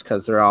 Nyquist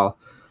because they're all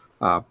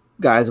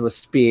guys with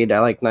speed. I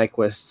like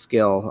Nyquist's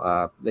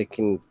skill. They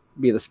can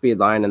be the speed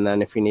line, and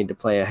then if you need to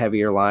play a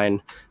heavier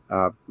line,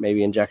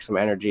 maybe inject some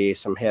energy,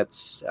 some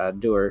hits,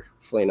 Dewar,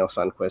 Foligno,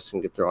 Sundqvist,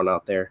 and get thrown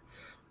out there.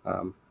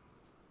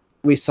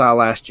 We saw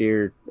last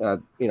year,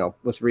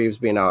 with Reeves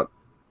being out,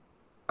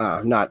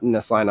 not in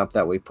this lineup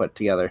that we put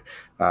together.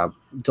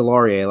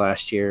 Delorier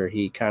last year,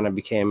 he kind of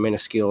became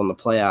minuscule in the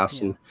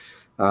playoffs, and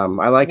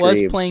I like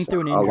Reeves playing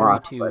through an injury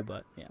lot, too,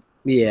 but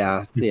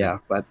yeah. Yeah,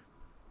 but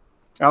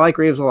I like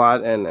Reeves a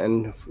lot,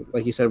 and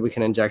like you said, we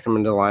can inject him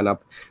into the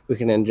lineup. We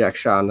can inject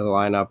Shaw into the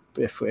lineup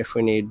if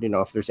we need,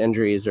 if there's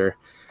injuries or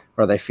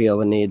they feel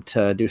the need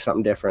to do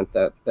something different.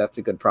 That's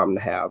a good problem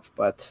to have,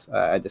 but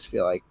I just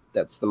feel like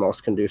that's the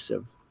most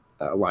conducive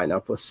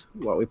lineup with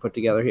what we put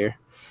together here.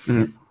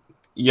 Mm-hmm.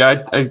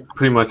 Yeah, I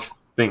pretty much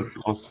think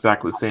almost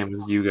exactly the same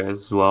as you guys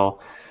as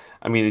well.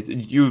 I mean,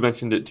 you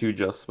mentioned it too,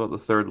 just about the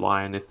third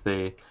line. If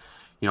they,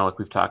 like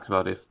we've talked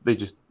about, if they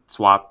just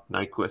swap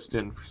Nyquist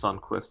in for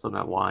Sundqvist on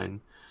that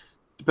line,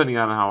 depending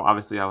on how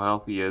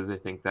healthy he is, I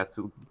think that's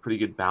a pretty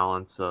good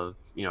balance of,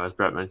 as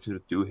Brett mentioned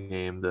with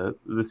Duhaime,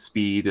 the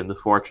speed and the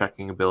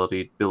forechecking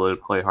ability to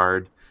play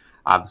hard.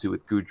 Obviously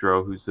with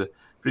Gaudreau, who's a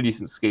pretty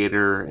decent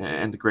skater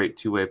and a great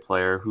two-way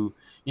player who,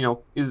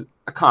 is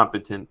a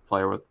competent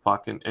player with the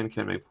puck and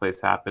can make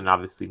plays happen.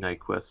 Obviously,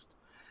 Nyquist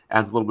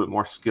adds a little bit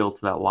more skill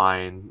to that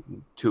line,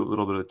 to a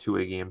little bit of a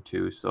two-way game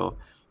too. So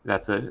I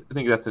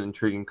think that's an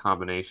intriguing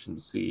combination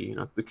to see,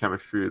 if the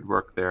chemistry would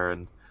work there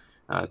and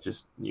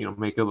just,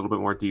 make it a little bit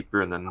more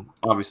deeper. And then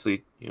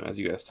obviously, as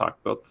you guys talked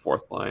about the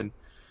fourth line,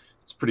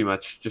 it's pretty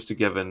much just a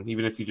given.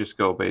 Even if you just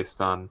go based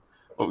on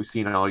what we've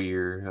seen all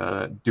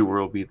year,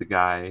 Dewar will be the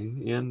guy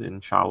in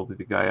and Shaw will be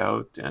the guy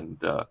out. And,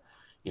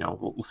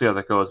 we'll see how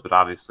that goes. But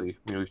obviously,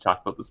 we've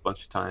talked about this a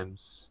bunch of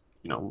times.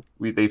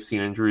 They've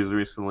seen injuries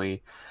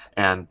recently,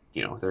 and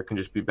there can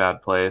just be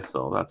bad play.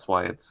 So that's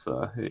why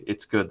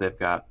it's good they've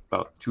got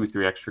about 2 or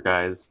 3 extra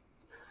guys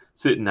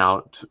sitting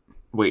out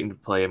waiting to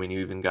play. I mean, you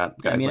even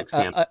got guys like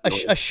Sam.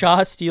 A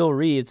Shaw, Steele,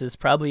 Reeves is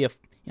probably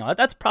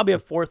that's probably a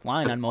fourth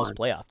line on most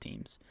playoff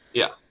teams.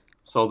 Yeah,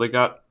 so they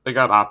got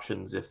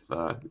options if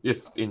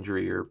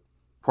injury or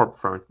poor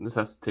performance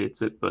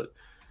necessitates it. But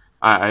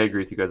I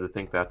agree with you guys. I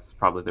think that's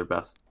probably their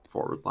best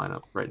forward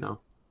lineup right now.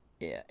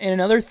 Yeah, and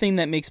another thing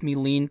that makes me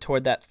lean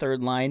toward that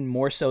third line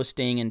more so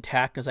staying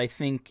intact is I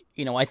think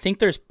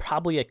there's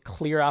probably a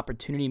clear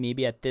opportunity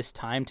maybe at this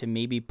time to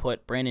maybe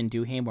put Brandon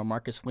Duhaime where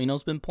Marcus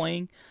Foligno's been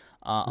playing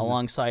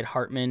alongside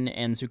Hartman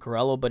and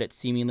Zuccarello, but it's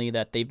seemingly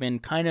that they've been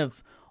kind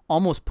of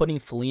almost putting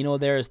Foligno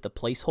there as the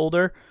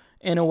placeholder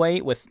in a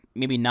way with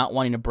maybe not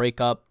wanting to break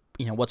up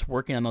what's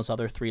working on those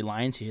other three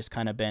lines. He's just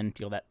kind of been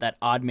that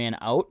odd man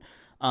out.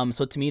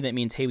 So to me, that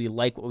means, hey, we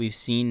like what we've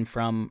seen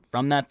from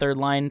that third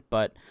line,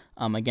 but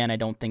again, I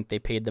don't think they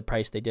paid the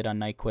price they did on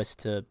Nyquist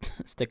to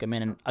stick him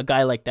in. And a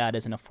guy like that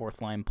isn't a fourth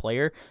line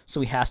player,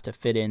 so he has to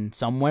fit in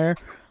somewhere.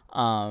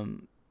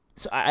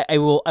 So I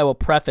will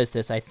preface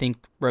this. I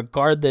think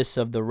regardless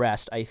of the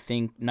rest, I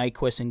think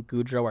Nyquist and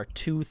Gaudreau are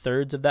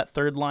 2/3 of that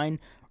third line,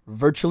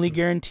 virtually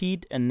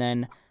guaranteed, and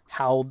then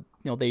how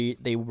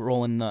they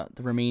roll in the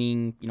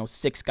remaining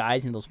 6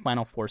 guys in those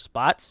final 4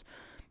 spots.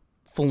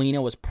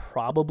 Foligno was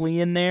probably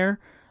in there.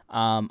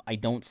 I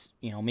don't,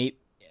 maybe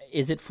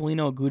is it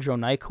Foligno, Gaudreau,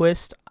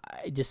 Nyquist?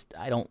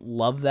 I don't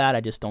love that.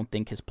 I just don't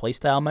think his play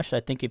style meshes.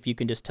 I think if you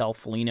can just tell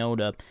Foligno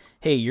to,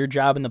 hey, your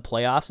job in the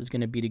playoffs is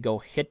going to be to go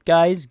hit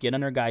guys, get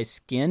under guys'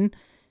 skin,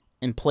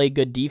 and play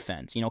good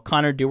defense.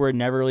 Connor Dewar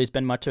never really has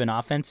been much of an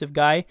offensive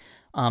guy.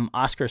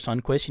 Oscar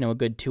Sundqvist, a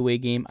good two-way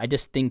game. I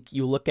just think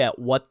you look at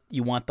what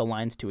you want the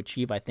lines to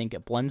achieve. I think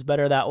it blends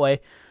better that way,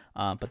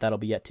 but that'll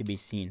be yet to be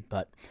seen.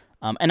 But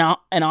and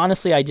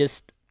honestly, I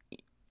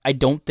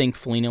don't think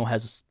Foligno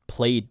has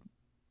played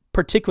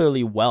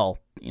particularly well,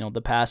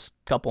 the past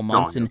couple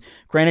months. And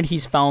granted,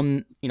 he's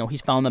found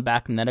the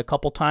back of the net a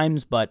couple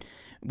times, but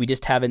we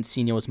just haven't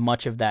seen as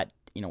much of that,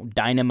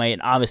 dynamite.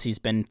 And obviously, he's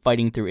been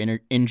fighting through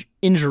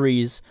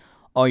injuries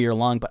all year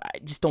long, but I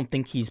just don't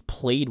think he's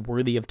played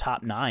worthy of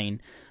top 9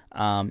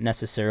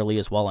 necessarily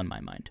as well in my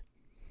mind.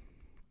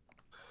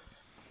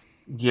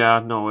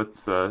 Yeah, no,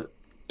 it's.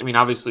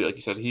 Obviously, like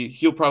you said,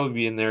 he'll probably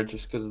be in there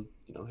just because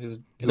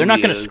they're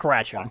not going to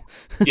scratch him.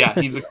 Yeah,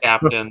 he's a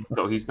captain,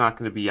 so he's not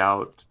going to be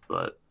out.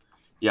 But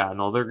yeah,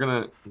 no, they're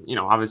gonna.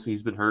 Obviously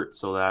he's been hurt,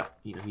 so that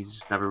he's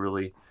just never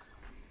really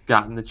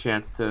gotten the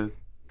chance to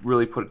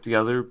really put it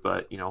together.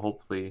 But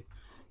hopefully,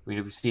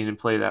 we've seen him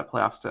play that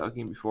playoff style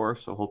game before,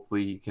 so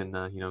hopefully he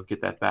can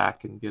get that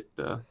back and get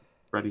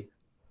ready.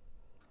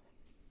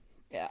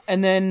 Yeah,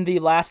 and then the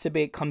last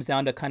debate comes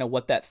down to kind of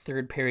what that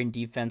third pairing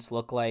defense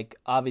look like.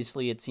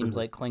 Obviously, it seems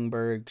like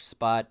Klingberg's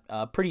spot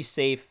pretty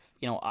safe.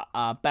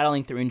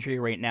 Battling through injury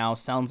right now.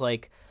 Sounds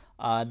like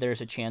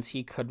there's a chance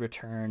he could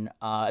return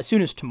as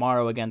soon as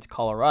tomorrow against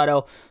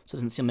Colorado. So it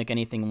doesn't seem like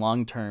anything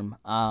long term.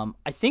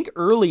 I think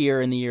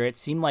earlier in the year it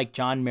seemed like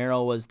John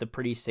Merrill was the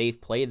pretty safe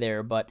play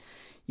there, but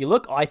you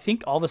look, I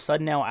think all of a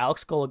sudden now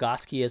Alex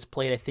Goligoski has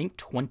played, I think,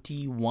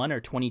 21 or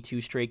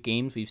 22 straight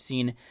games. We've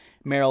seen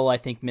Merrill, I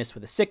think, miss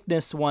with a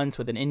sickness once,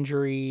 with an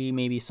injury,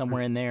 maybe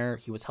somewhere in there.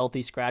 He was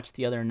healthy scratched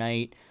the other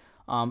night.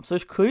 So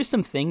there's clearly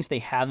some things they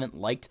haven't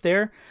liked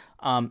there.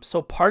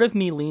 So part of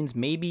me leans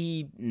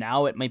maybe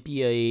now it might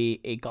be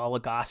a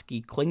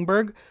Goligoski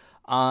Klingberg.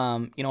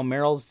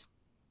 Merrill's,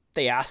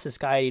 they asked this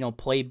guy,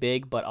 play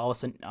big, but all of a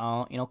sudden,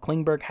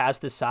 Klingberg has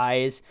the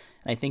size.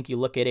 And I think you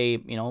look at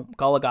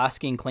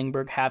Goligoski and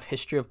Klingberg have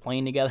history of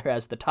playing together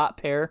as the top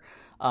pair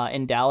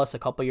in Dallas a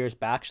couple years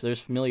back. So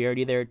there's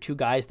familiarity there. 2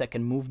 guys that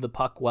can move the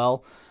puck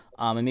well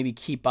and maybe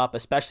keep up,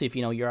 especially if,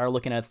 you are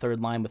looking at a third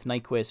line with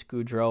Nyquist,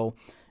 Gaudreau,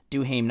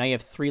 Duhaime. Now you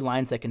have 3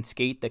 lines that can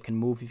skate, that can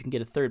move. If you can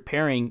get a third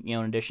pairing, in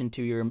addition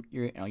to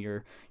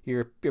your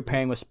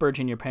pairing with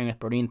Spurgeon, you're pairing with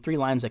Brodin, 3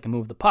 lines that can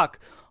move the puck.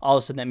 All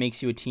of a sudden, that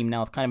makes you a team now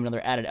with kind of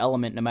another added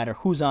element. No matter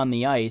who's on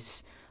the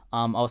ice,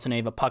 all of a sudden you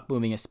have a puck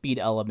moving, a speed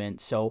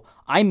element. So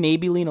I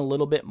maybe lean a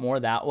little bit more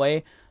that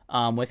way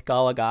with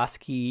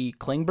Goligoski,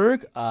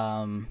 Klingberg.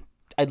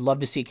 I'd love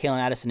to see Kalen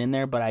Addison in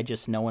there, but I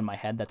just know in my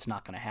head that's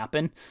not going to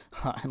happen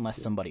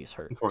unless somebody is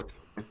hurt.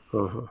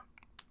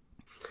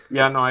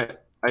 Yeah, no,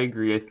 I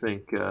agree. I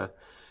think,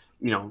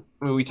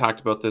 we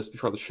talked about this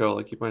before the show,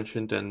 like you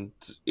mentioned, and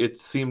it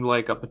seemed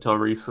like up until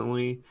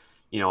recently,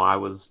 I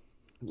was,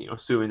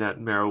 assuming that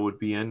Merrill would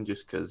be in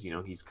just because,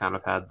 he's kind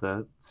of had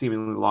the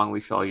seemingly long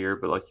leash all year.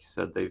 But like you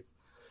said, they've,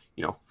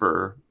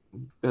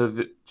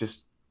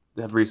 just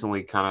have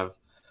recently kind of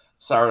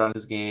soured on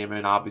his game.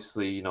 And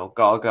obviously,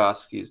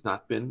 Goligoski's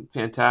not been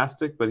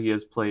fantastic, but he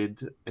has played,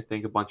 I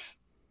think, a bunch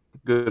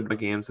of good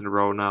games in a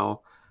row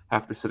now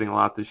after sitting a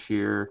lot this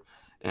year.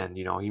 And,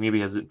 he maybe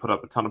hasn't put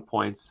up a ton of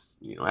points,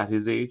 at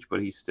his age,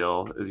 but he's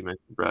still, as you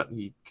mentioned, Brett,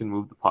 he can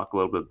move the puck a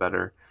little bit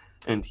better.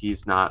 And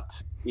he's not,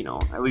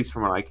 at least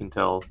from what I can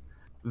tell,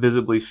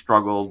 visibly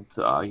struggled,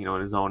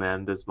 in his own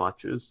end as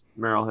much as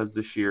Merrill has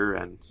this year.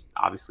 And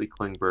obviously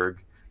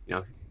Klingberg,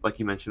 like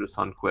you mentioned with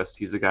Sundqvist,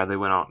 he's a guy they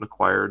went out and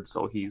acquired.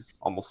 So he's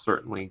almost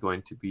certainly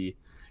going to be,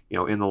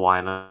 in the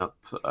lineup,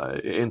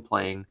 in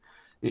playing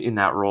in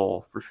that role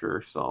for sure.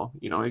 So,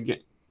 again,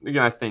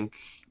 I think,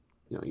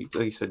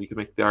 like you said, you could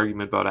make the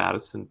argument about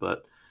Addison,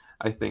 but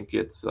I think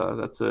that's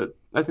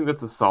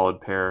a solid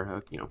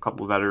pair. A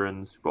couple of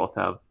veterans who both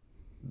have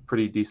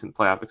pretty decent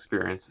playoff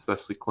experience,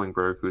 especially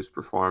Klingberg, who's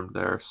performed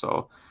there.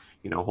 So,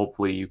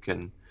 hopefully you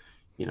can,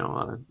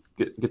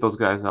 get those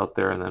guys out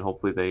there, and then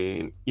hopefully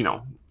they,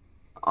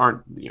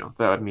 aren't,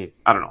 that, I mean,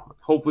 I don't know.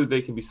 Hopefully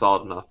they can be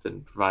solid enough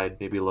and provide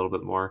maybe a little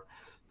bit more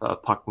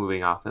puck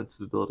moving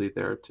offensive ability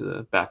there to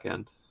the back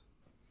end.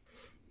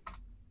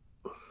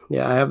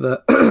 Yeah, I have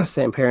the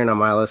same pairing on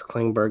my list,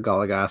 Klingberg,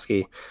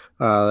 Goligoski.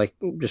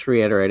 Just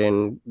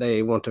reiterating,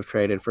 they won't have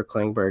traded for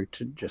Klingberg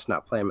to just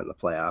not play him in the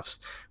playoffs.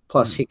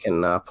 Plus, he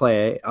can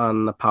play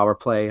on the power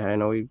play. I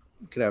know we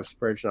could have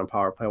Spurgeon on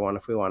power play one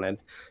if we wanted,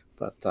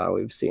 but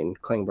we've seen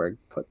Klingberg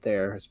put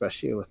there,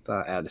 especially with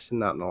Addison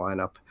not in the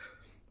lineup.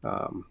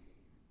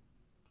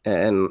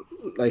 And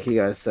like you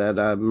guys said,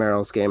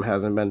 Merrill's game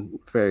hasn't been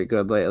very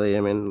good lately.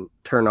 I mean,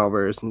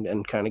 turnovers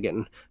and kind of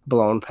getting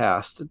blown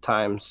past at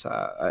times.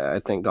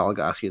 I think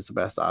Goligoski is the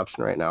best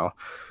option right now.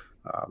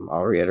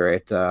 I'll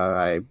reiterate,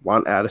 I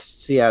want to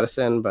see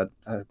Addison, but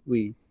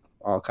we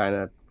all kind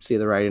of see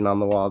the writing on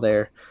the wall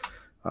there.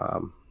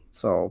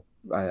 So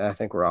I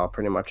think we're all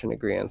pretty much in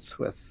agreement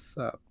with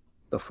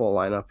the full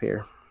lineup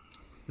here.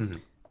 Mm-hmm.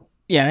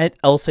 Yeah, and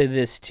I'll say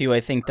this too.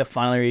 I think the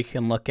final area you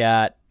can look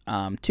at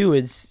too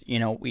is,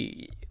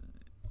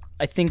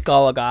 I think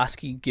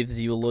Goligoski gives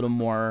you a little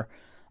more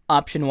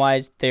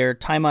option-wise. Their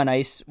time on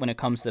ice when it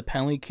comes to the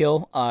penalty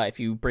kill, if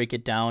you break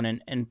it down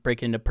and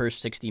break it into per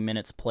 60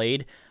 minutes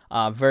played,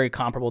 very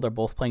comparable. They're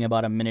both playing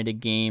about a minute a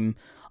game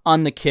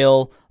on the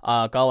kill.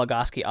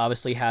 Goligoski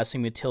obviously has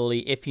some utility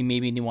if you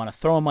maybe want to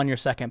throw him on your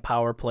second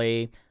power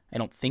play. I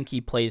don't think he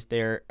plays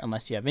there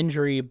unless you have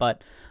injury,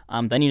 but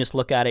then you just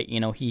look at it,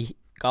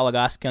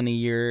 Goligoski on the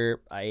year,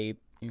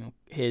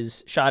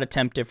 his shot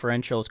attempt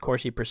differential, his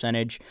Corsi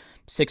percentage,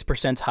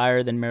 6%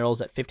 higher than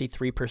Merrill's at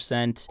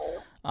 53%.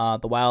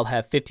 The Wild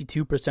have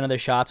 52% of their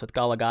shots with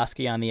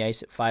Goligoski on the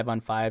ice at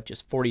 5-on-5,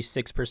 just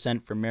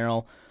 46% for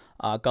Merrill.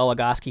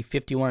 Goligoski,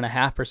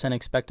 51.5%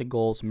 expected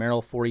goals,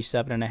 Merrill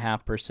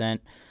 47.5%.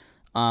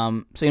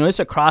 So, it's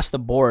across the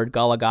board.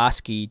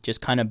 Goligoski,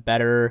 just kind of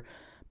better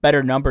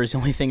numbers. The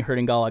only thing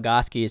hurting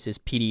Goligoski is his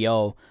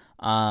PDO.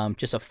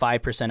 Just a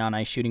 5% on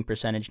ice shooting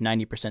percentage,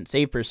 90%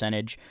 save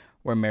percentage,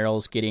 where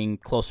Merrill's getting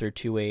closer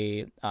to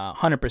a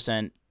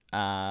 100%,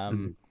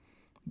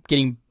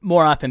 getting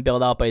more often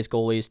bailed out by his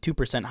goalies,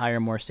 2%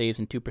 higher, more saves,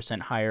 and 2%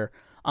 higher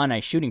on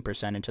ice shooting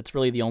percentage. That's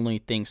really the only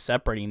thing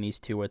separating these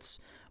two. It's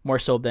more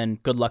so than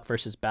good luck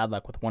versus bad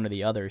luck with one or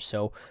the other.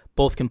 So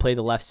both can play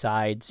the left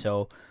side.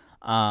 So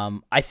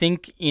I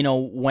think,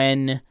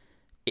 when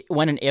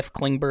and if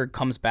Klingberg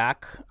comes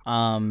back,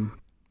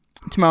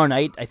 tomorrow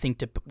night, I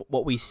think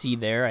what we see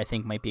there, I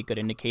think might be a good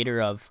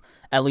indicator of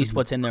at least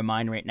what's in their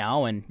mind right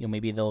now, and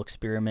maybe they'll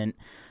experiment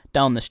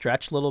down the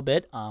stretch a little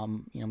bit.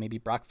 Maybe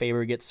Brock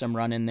Faber gets some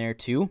run in there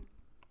too.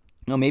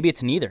 Maybe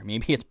it's neither.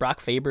 Maybe it's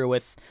Brock Faber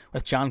with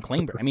John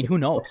Klingberg. I mean, who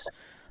knows?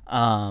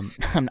 I'm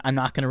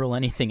not going to rule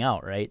anything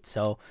out, right?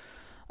 So,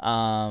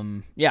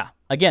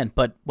 again,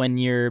 but when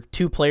your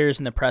two players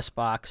in the press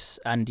box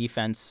on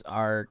defense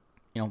are,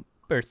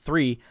 or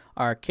three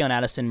are Keon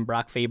Addison,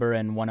 Brock Faber,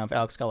 and one of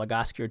Alex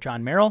Goligoski or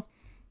John Merrill,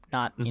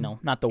 not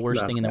the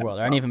worst thing in the world.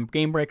 Are any of them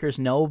game breakers?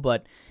 No,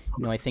 but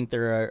I think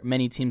there are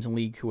many teams in the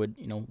league who would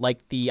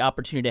like the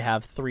opportunity to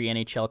have three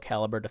NHL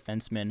caliber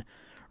defensemen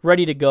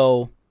ready to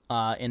go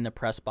in the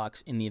press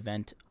box in the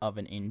event of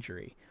an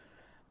injury.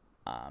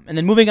 And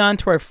then moving on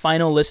to our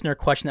final listener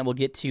question that we'll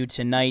get to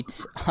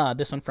tonight.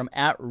 This one from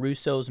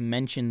 @Russo's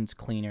Mentions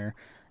Cleaner,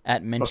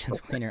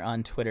 @MentionsCleaner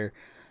on Twitter.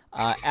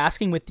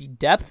 Asking, with the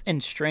depth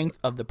and strength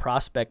of the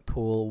prospect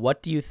pool,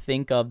 what do you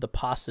think of the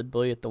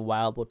possibility that the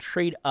Wild will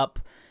trade up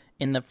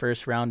in the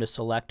first round to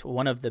select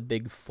one of the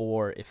big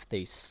four if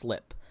they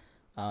slip?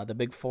 The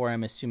big four,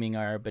 I'm assuming,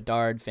 are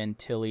Bedard,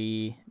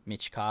 Fantilli,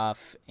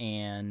 Michkov,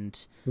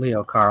 and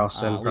Leo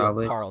Carlson,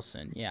 probably. Leo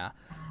Carlson, yeah.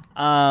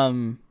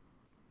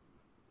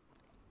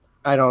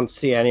 I don't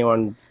see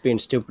anyone being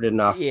stupid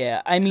enough.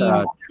 Yeah, I mean,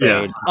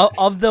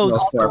 of those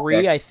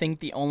three, I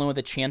think the only one with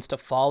a chance to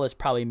fall is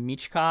probably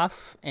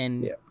Michkov,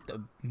 and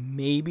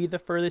maybe the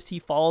furthest he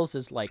falls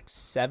is like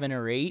 7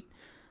 or 8.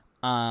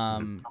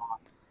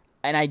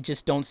 And I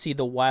just don't see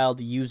the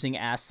Wild using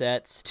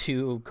assets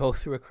to go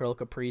through a Kirill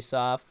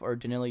Kaprizov or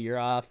Danila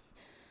Yurov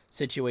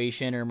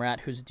situation or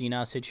Murat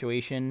Huzdina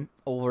situation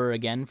over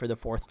again for the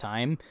fourth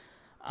time.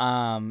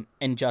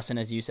 And Justin,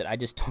 as you said, I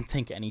just don't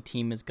think any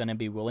team is going to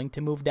be willing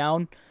to move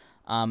down.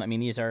 I mean,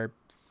 these are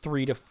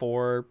 3 to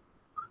 4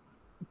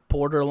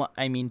 borderline.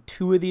 I mean,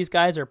 2 of these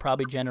guys are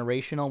probably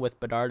generational with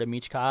Bedard and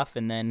Michkov,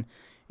 and then,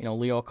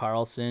 Leo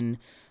Carlson,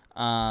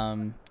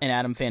 and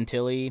Adam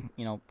Fantilli.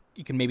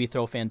 You can maybe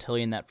throw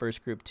Fantilli in that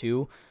first group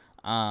too.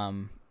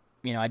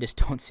 I just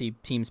don't see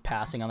teams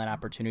passing on that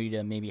opportunity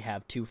to maybe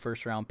have 2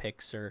 first-round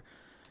picks, or,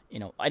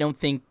 I don't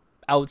think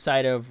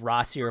outside of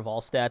Rossi or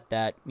Volstedt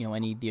that,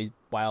 any of the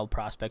Wild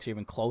prospects are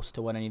even close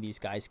to what any of these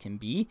guys can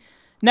be.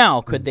 Now,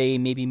 could they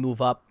maybe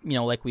move up,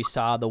 like we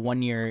saw the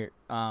 1 year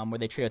where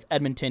they traded with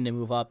Edmonton to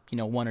move up,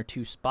 1 or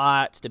 2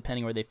 spots,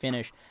 depending where they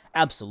finish?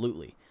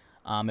 Absolutely.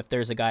 If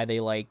there's a guy they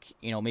like,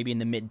 maybe in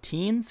the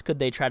mid-teens, could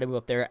they try to move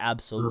up there?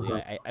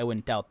 Absolutely. I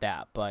wouldn't doubt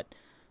that. But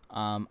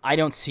I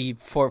don't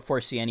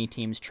foresee any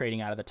teams trading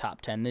out of the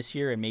top 10 this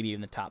year, and maybe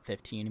even the top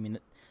 15. I mean,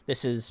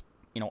 this is,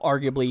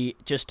 arguably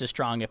just as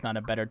strong, if not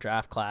a better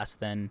draft class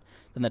than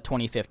the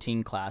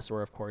 2015 class,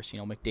 where, of course,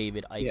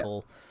 McDavid,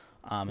 Eichel,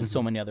 and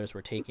so many others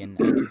were taken.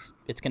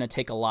 It's going to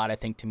take a lot, I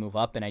think, to move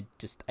up, and I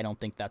don't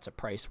think that's a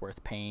price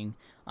worth paying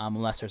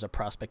unless there's a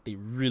prospect they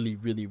really,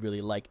 really,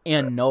 really like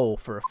and know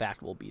for a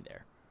fact will be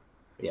there.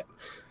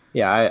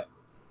 Yeah.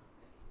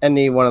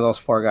 Any one of those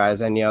 4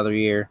 guys any other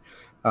year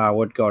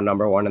would go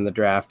number 1 in the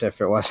draft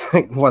if it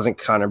wasn't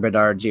Connor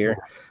Bedard's year.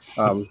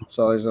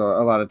 So there's a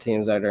lot of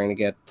teams that are going to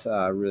get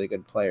really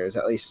good players,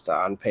 at least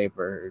on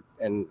paper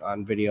and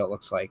on video. It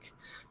looks like.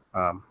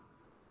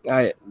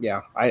 I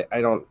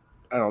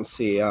don't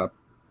see a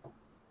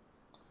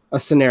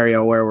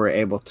scenario where we're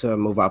able to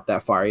move up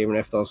that far. Even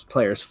if those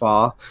players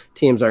fall,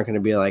 teams aren't going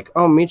to be like,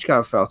 "Oh,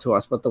 Michkov fell to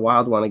us," but the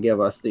Wild want to give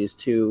us these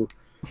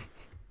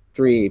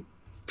 2-3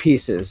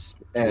 pieces,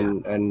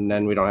 and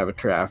then we don't have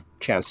a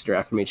chance to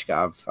draft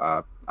Michkov.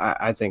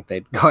 I think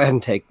they'd go ahead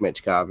and take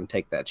Michkov and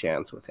take that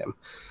chance with him.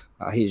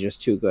 He's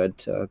just too good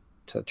to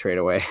trade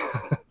away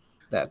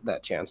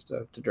that chance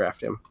to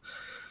draft him.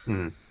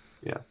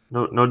 Yeah,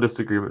 no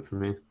disagreement from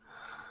me.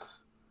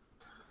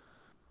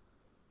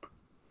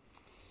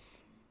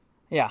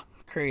 Yeah,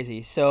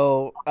 crazy.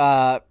 So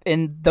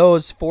in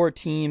those 4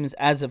 teams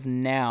as of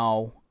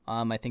now,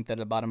 I think that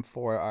the bottom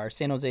 4 are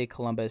San Jose,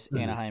 Columbus,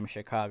 Anaheim,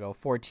 Chicago.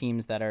 4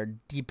 teams that are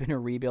deep in a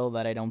rebuild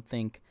that I don't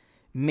think,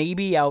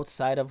 maybe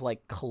outside of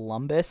like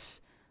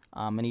Columbus,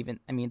 and even,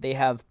 they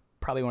have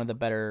probably one of the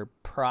better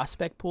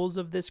prospect pools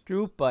of this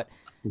group, but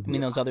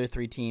those other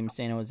 3 teams,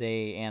 San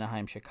Jose,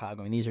 Anaheim,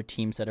 Chicago, these are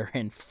teams that are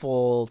in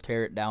full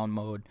tear it down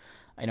mode.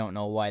 I don't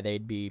know why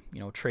they'd be,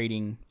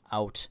 trading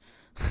out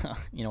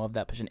of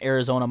that position.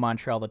 Arizona,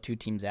 Montreal, the 2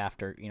 teams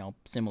after,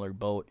 similar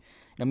boat.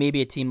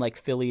 Maybe a team like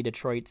Philly,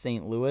 Detroit,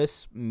 St.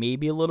 Louis,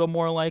 maybe a little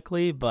more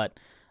likely, but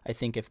I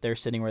think if they're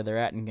sitting where they're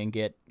at and can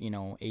get,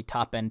 a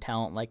top-end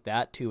talent like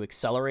that to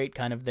accelerate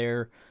kind of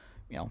their,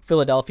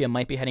 Philadelphia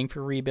might be heading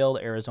for rebuild.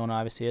 Arizona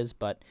obviously is,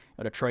 but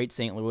Detroit,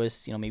 St.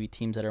 Louis, maybe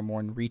teams that are more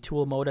in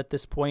retool mode at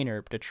this point,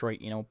 or Detroit,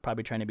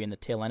 probably trying to be in the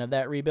tail end of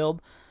that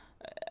rebuild.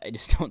 I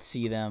just don't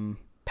see them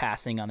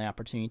passing on the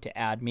opportunity to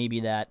add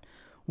maybe that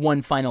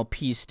one final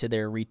piece to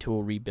their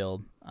retool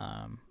rebuild.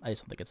 I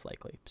just don't think it's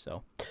likely.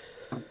 So,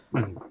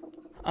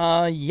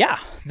 I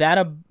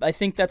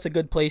think that's a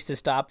good place to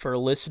stop for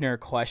listener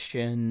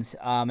questions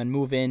and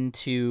move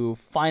into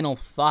final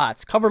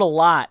thoughts. Covered a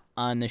lot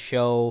on the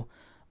show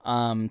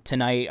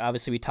tonight.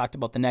 Obviously, we talked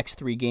about the next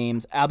 3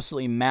 games.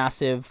 Absolutely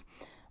massive.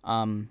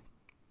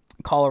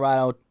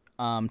 Colorado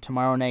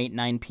tomorrow night,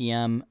 9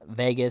 p.m.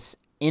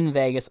 In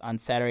Vegas on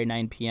Saturday,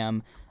 9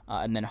 p.m.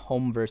 And then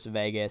home versus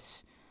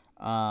Vegas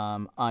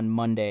on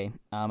Monday,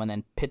 and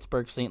then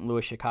Pittsburgh, St.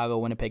 Louis, Chicago,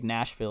 Winnipeg,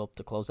 Nashville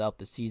to close out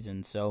the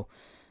season. So,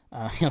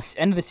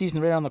 end of the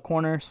season right around the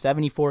corner.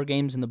 74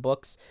 games in the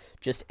books,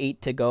 just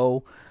 8 to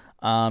go,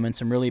 and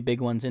some really big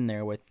ones in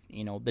there with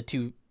the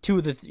two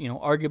of the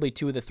arguably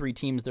 2 of the 3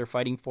 teams they're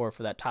fighting for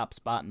that top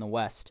spot in the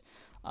West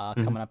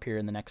coming up here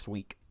in the next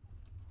week.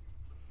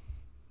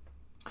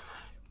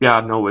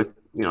 Yeah, no,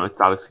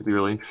 it's obviously gonna be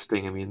really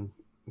interesting.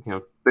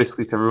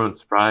 Basically to everyone's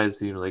surprise,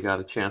 they got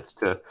a chance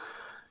to,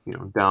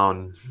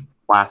 down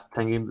last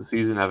 10 games of the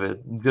season, have a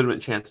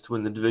legitimate chance to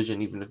win the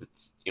division, even if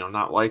it's,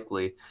 not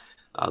likely.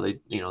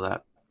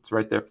 That it's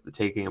right there for the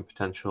taking, a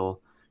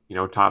potential,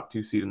 top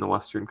 2 seed in the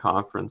Western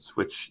Conference,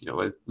 which,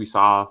 we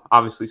saw,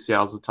 obviously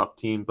Seattle's a tough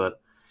team,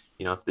 but,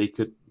 if they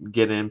could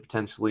get in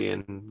potentially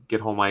and get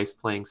home ice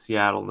playing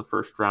Seattle in the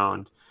first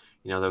round,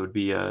 that would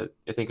be, I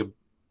think, a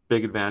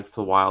big advantage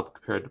for the Wild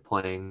compared to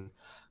playing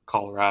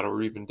Colorado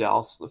or even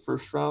Dallas in the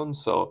first round.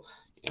 So,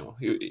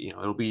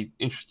 it'll be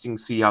interesting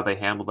to see how they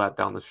handle that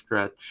down the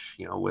stretch,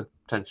 with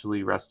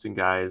potentially resting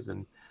guys,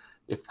 and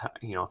if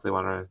they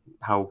want to,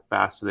 how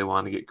fast do they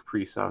want to get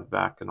Kaprizov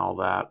back and all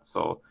that.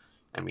 So,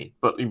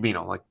 but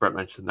like Brett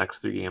mentioned, the next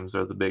 3 games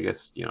are the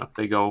biggest. If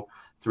they go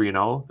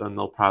 3-0, then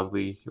they'll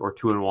probably, or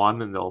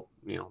 2-1, and they'll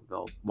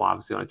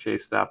obviously want to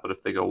chase that. But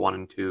if they go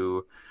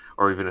 1-2,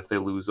 or even if they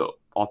lose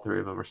all 3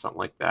 of them or something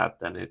like that,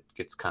 then it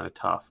gets kind of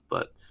tough.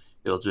 But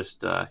it'll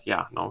just,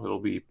 it'll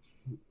be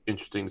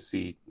interesting to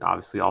see,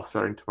 obviously, all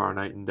starting tomorrow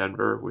night in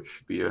Denver, which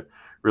should be a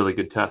really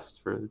good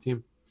test for the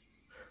team.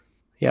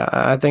 Yeah,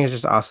 I think it's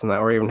just awesome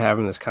that we're even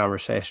having this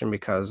conversation,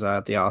 because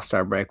at the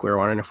All-Star break, we were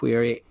wondering if we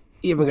were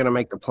even going to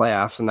make the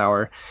playoffs, and now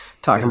we're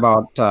talking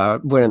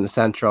about winning the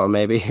Central and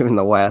maybe even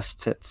the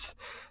West. It's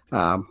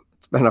been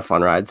a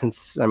fun ride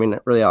since,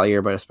 really all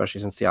year, but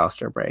especially since the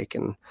All-Star break.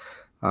 And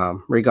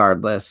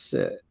regardless,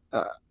 it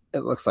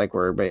looks like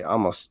we're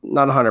almost,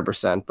 not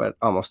 100%, but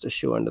almost a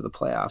shoe into the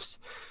playoffs.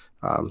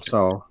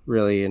 So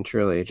really and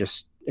truly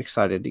just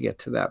excited to get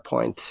to that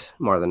point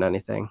more than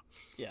anything.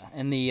 Yeah,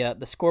 and the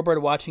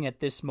scoreboard watching at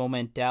this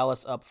moment,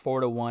 Dallas up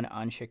 4-1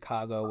 on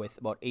Chicago with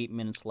about 8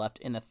 minutes left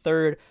in the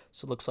third.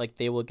 So it looks like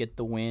they will get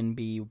the win,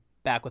 be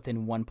back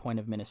within 1 point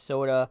of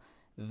Minnesota.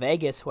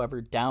 Vegas,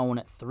 however,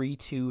 down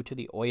 3-2 to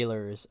the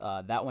Oilers.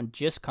 That one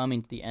just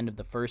coming to the end of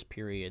the first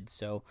period.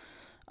 So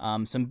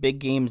Some big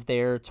games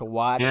there to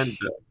watch. And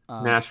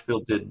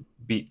Nashville did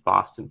beat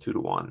Boston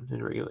 2-1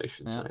 in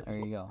regulation yeah, tonight. There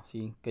you go.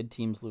 See, good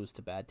teams lose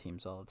to bad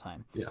teams all the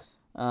time.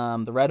 Yes.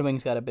 The Red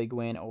Wings got a big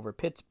win over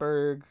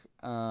Pittsburgh,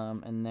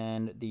 and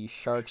then the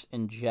Sharks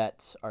and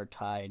Jets are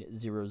tied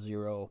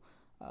 0-0.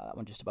 That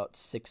one just about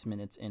 6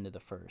 minutes into the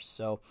first.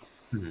 So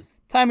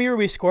time of year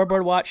we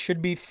scoreboard watch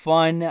should be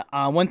fun.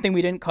 One thing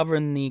we didn't cover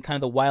in the kind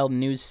of the wild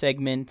news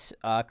segment,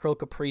 Kirill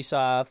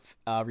Kaprizov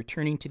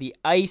returning to the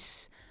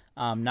ice.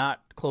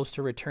 Not close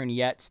to return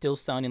yet. Still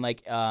sounding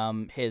like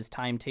his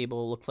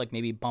timetable looks like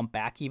maybe bump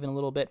back even a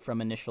little bit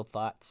from initial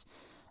thoughts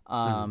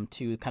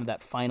to kind of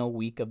that final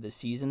week of the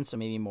season. So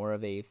maybe more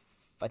of I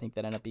think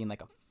that ended up being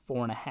like a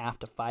 4.5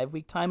 to 5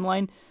 week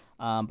timeline,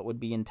 but would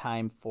be in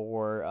time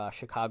for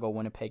Chicago,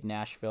 Winnipeg,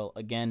 Nashville.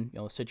 Again,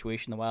 the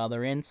situation the Wild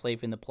are in,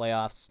 slaving the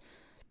playoffs.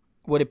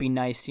 Would it be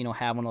nice,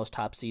 have one of those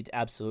top seeds?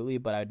 Absolutely,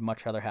 but I'd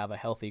much rather have a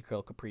healthy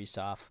Kirill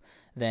Kaprizov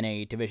than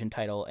a division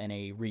title and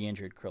a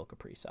re-injured Kirill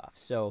Kaprizov.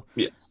 So,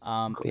 yes,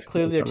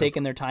 clearly they're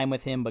taking their time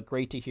with him, but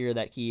great to hear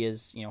that he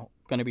is,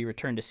 going to be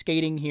returned to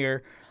skating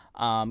here.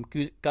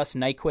 Gus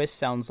Nyquist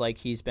sounds like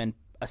he's been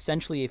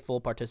essentially a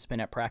full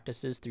participant at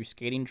practices through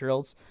skating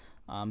drills.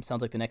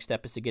 Sounds like the next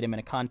step is to get him in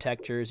a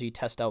contact jersey,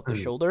 test out the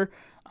shoulder,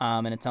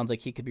 and it sounds like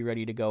he could be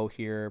ready to go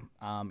here,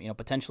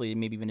 potentially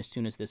maybe even as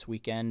soon as this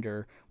weekend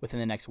or within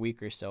the next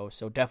week or so.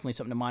 So definitely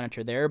something to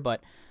monitor there.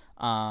 But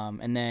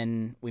and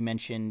then we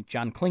mentioned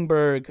John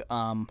Klingberg.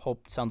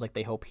 Sounds like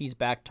they hope he's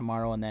back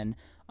tomorrow, and then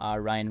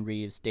Ryan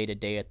Reeves day to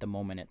day at the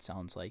moment. It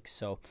sounds like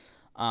so.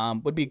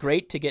 Would be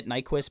great to get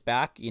Nyquist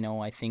back.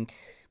 I think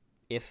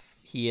if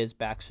he is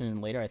back sooner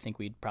than later, I think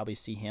we'd probably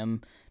see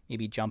him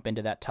maybe jump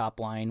into that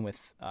top line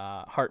with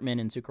Hartman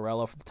and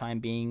Zuccarello for the time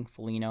being.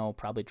 Foligno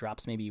probably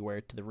drops maybe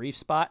where to the Reef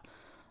spot,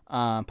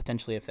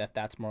 potentially if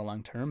that's more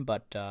long term.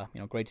 But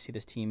great to see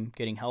this team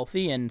getting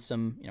healthy, and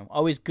some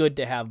always good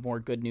to have more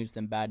good news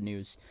than bad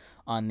news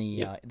on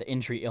the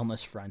injury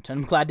illness front.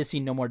 And I'm glad to see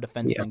no more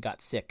defensemen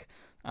got sick.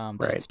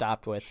 It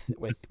stopped with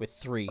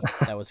 3.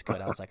 That was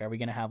good. I was like, are we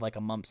gonna have like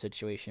a mump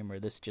situation where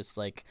this just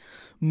like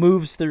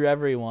moves through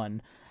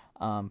everyone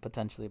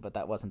potentially? But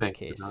that wasn't the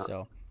case.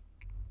 So.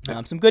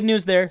 Some good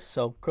news there.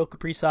 So Kirill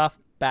Kaprizov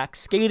back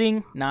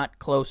skating, not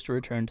close to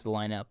return to the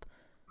lineup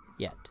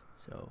yet.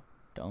 So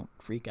don't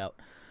freak out.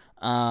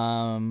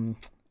 So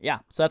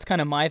that's kind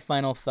of my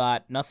final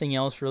thought. Nothing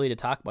else really to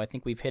talk about. I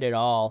think we've hit it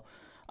all.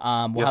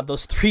 We'll have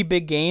those 3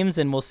 big games,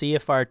 and we'll see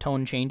if our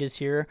tone changes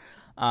here.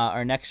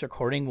 Our next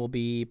recording will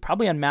be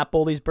probably on Matt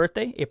Boldy's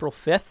birthday, April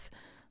 5th.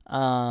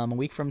 A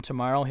week from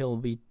tomorrow, he'll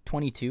be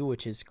 22,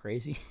 which is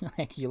crazy.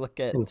 Like you look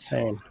at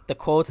insane the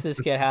quotes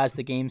this kid has,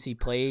 the games he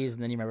plays,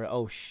 and then you remember,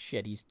 oh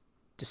shit, he's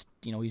just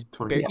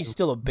he's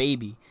still a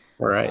baby,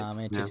 right?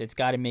 It's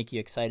got to make you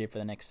excited for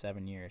the next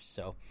 7 years.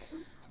 So,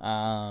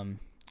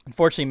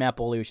 unfortunately, Matt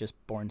Boldy was just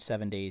born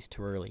 7 days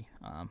too early,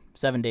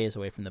 7 days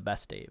away from the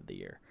best day of the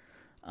year.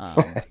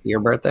 Your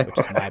birthday, which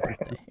is my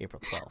birthday,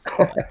 April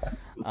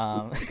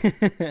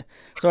 12th.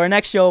 So our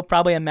next show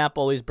probably on Matt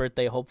Boldy's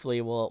birthday. Hopefully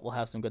we'll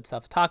have some good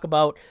stuff to talk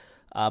about,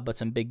 but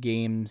some big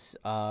games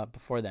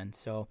before then.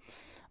 So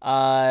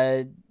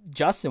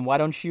Justin, why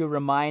don't you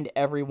remind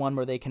everyone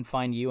where they can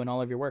find you and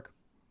all of your work?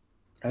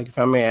 You can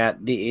find me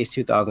at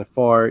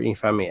DAce2004. You can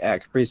find me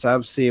at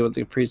Kaprizov C with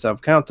the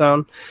Kaprizov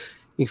Countdown.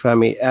 You can find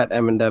me at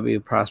M&W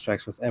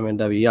Prospects with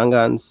M&W Young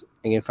Guns.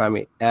 You can find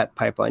me at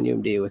Pipeline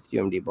UMD with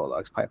UMD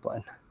Bulldogs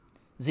Pipeline.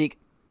 Zeke.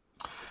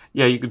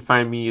 Yeah, you can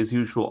find me as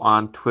usual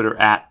on Twitter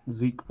at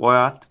Zeke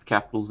Boyat,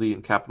 capital Z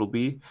and capital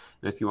B.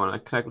 And if you want to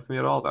connect with me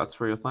at all, that's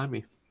where you'll find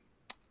me.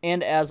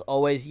 And as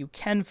always, you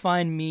can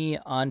find me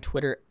on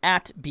Twitter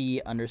at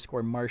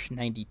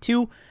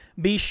B_Marsh92.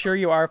 Be sure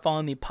you are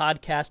following the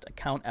podcast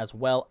account as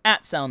well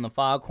at Sound the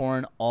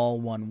Foghorn, all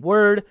one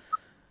word.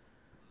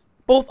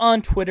 Both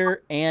on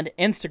Twitter and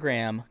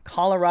Instagram,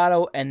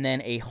 Colorado, and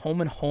then a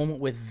home and home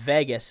with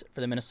Vegas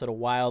for the Minnesota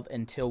Wild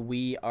until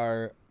we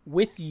are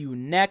with you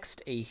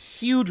next. A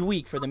huge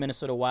week for the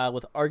Minnesota Wild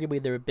with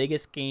arguably their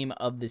biggest game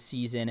of the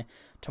season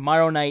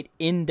tomorrow night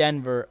in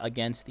Denver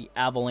against the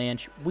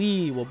Avalanche.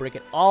 We will break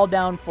it all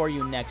down for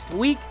you next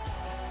week.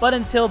 But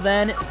until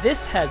then,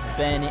 this has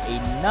been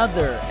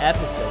another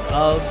episode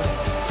of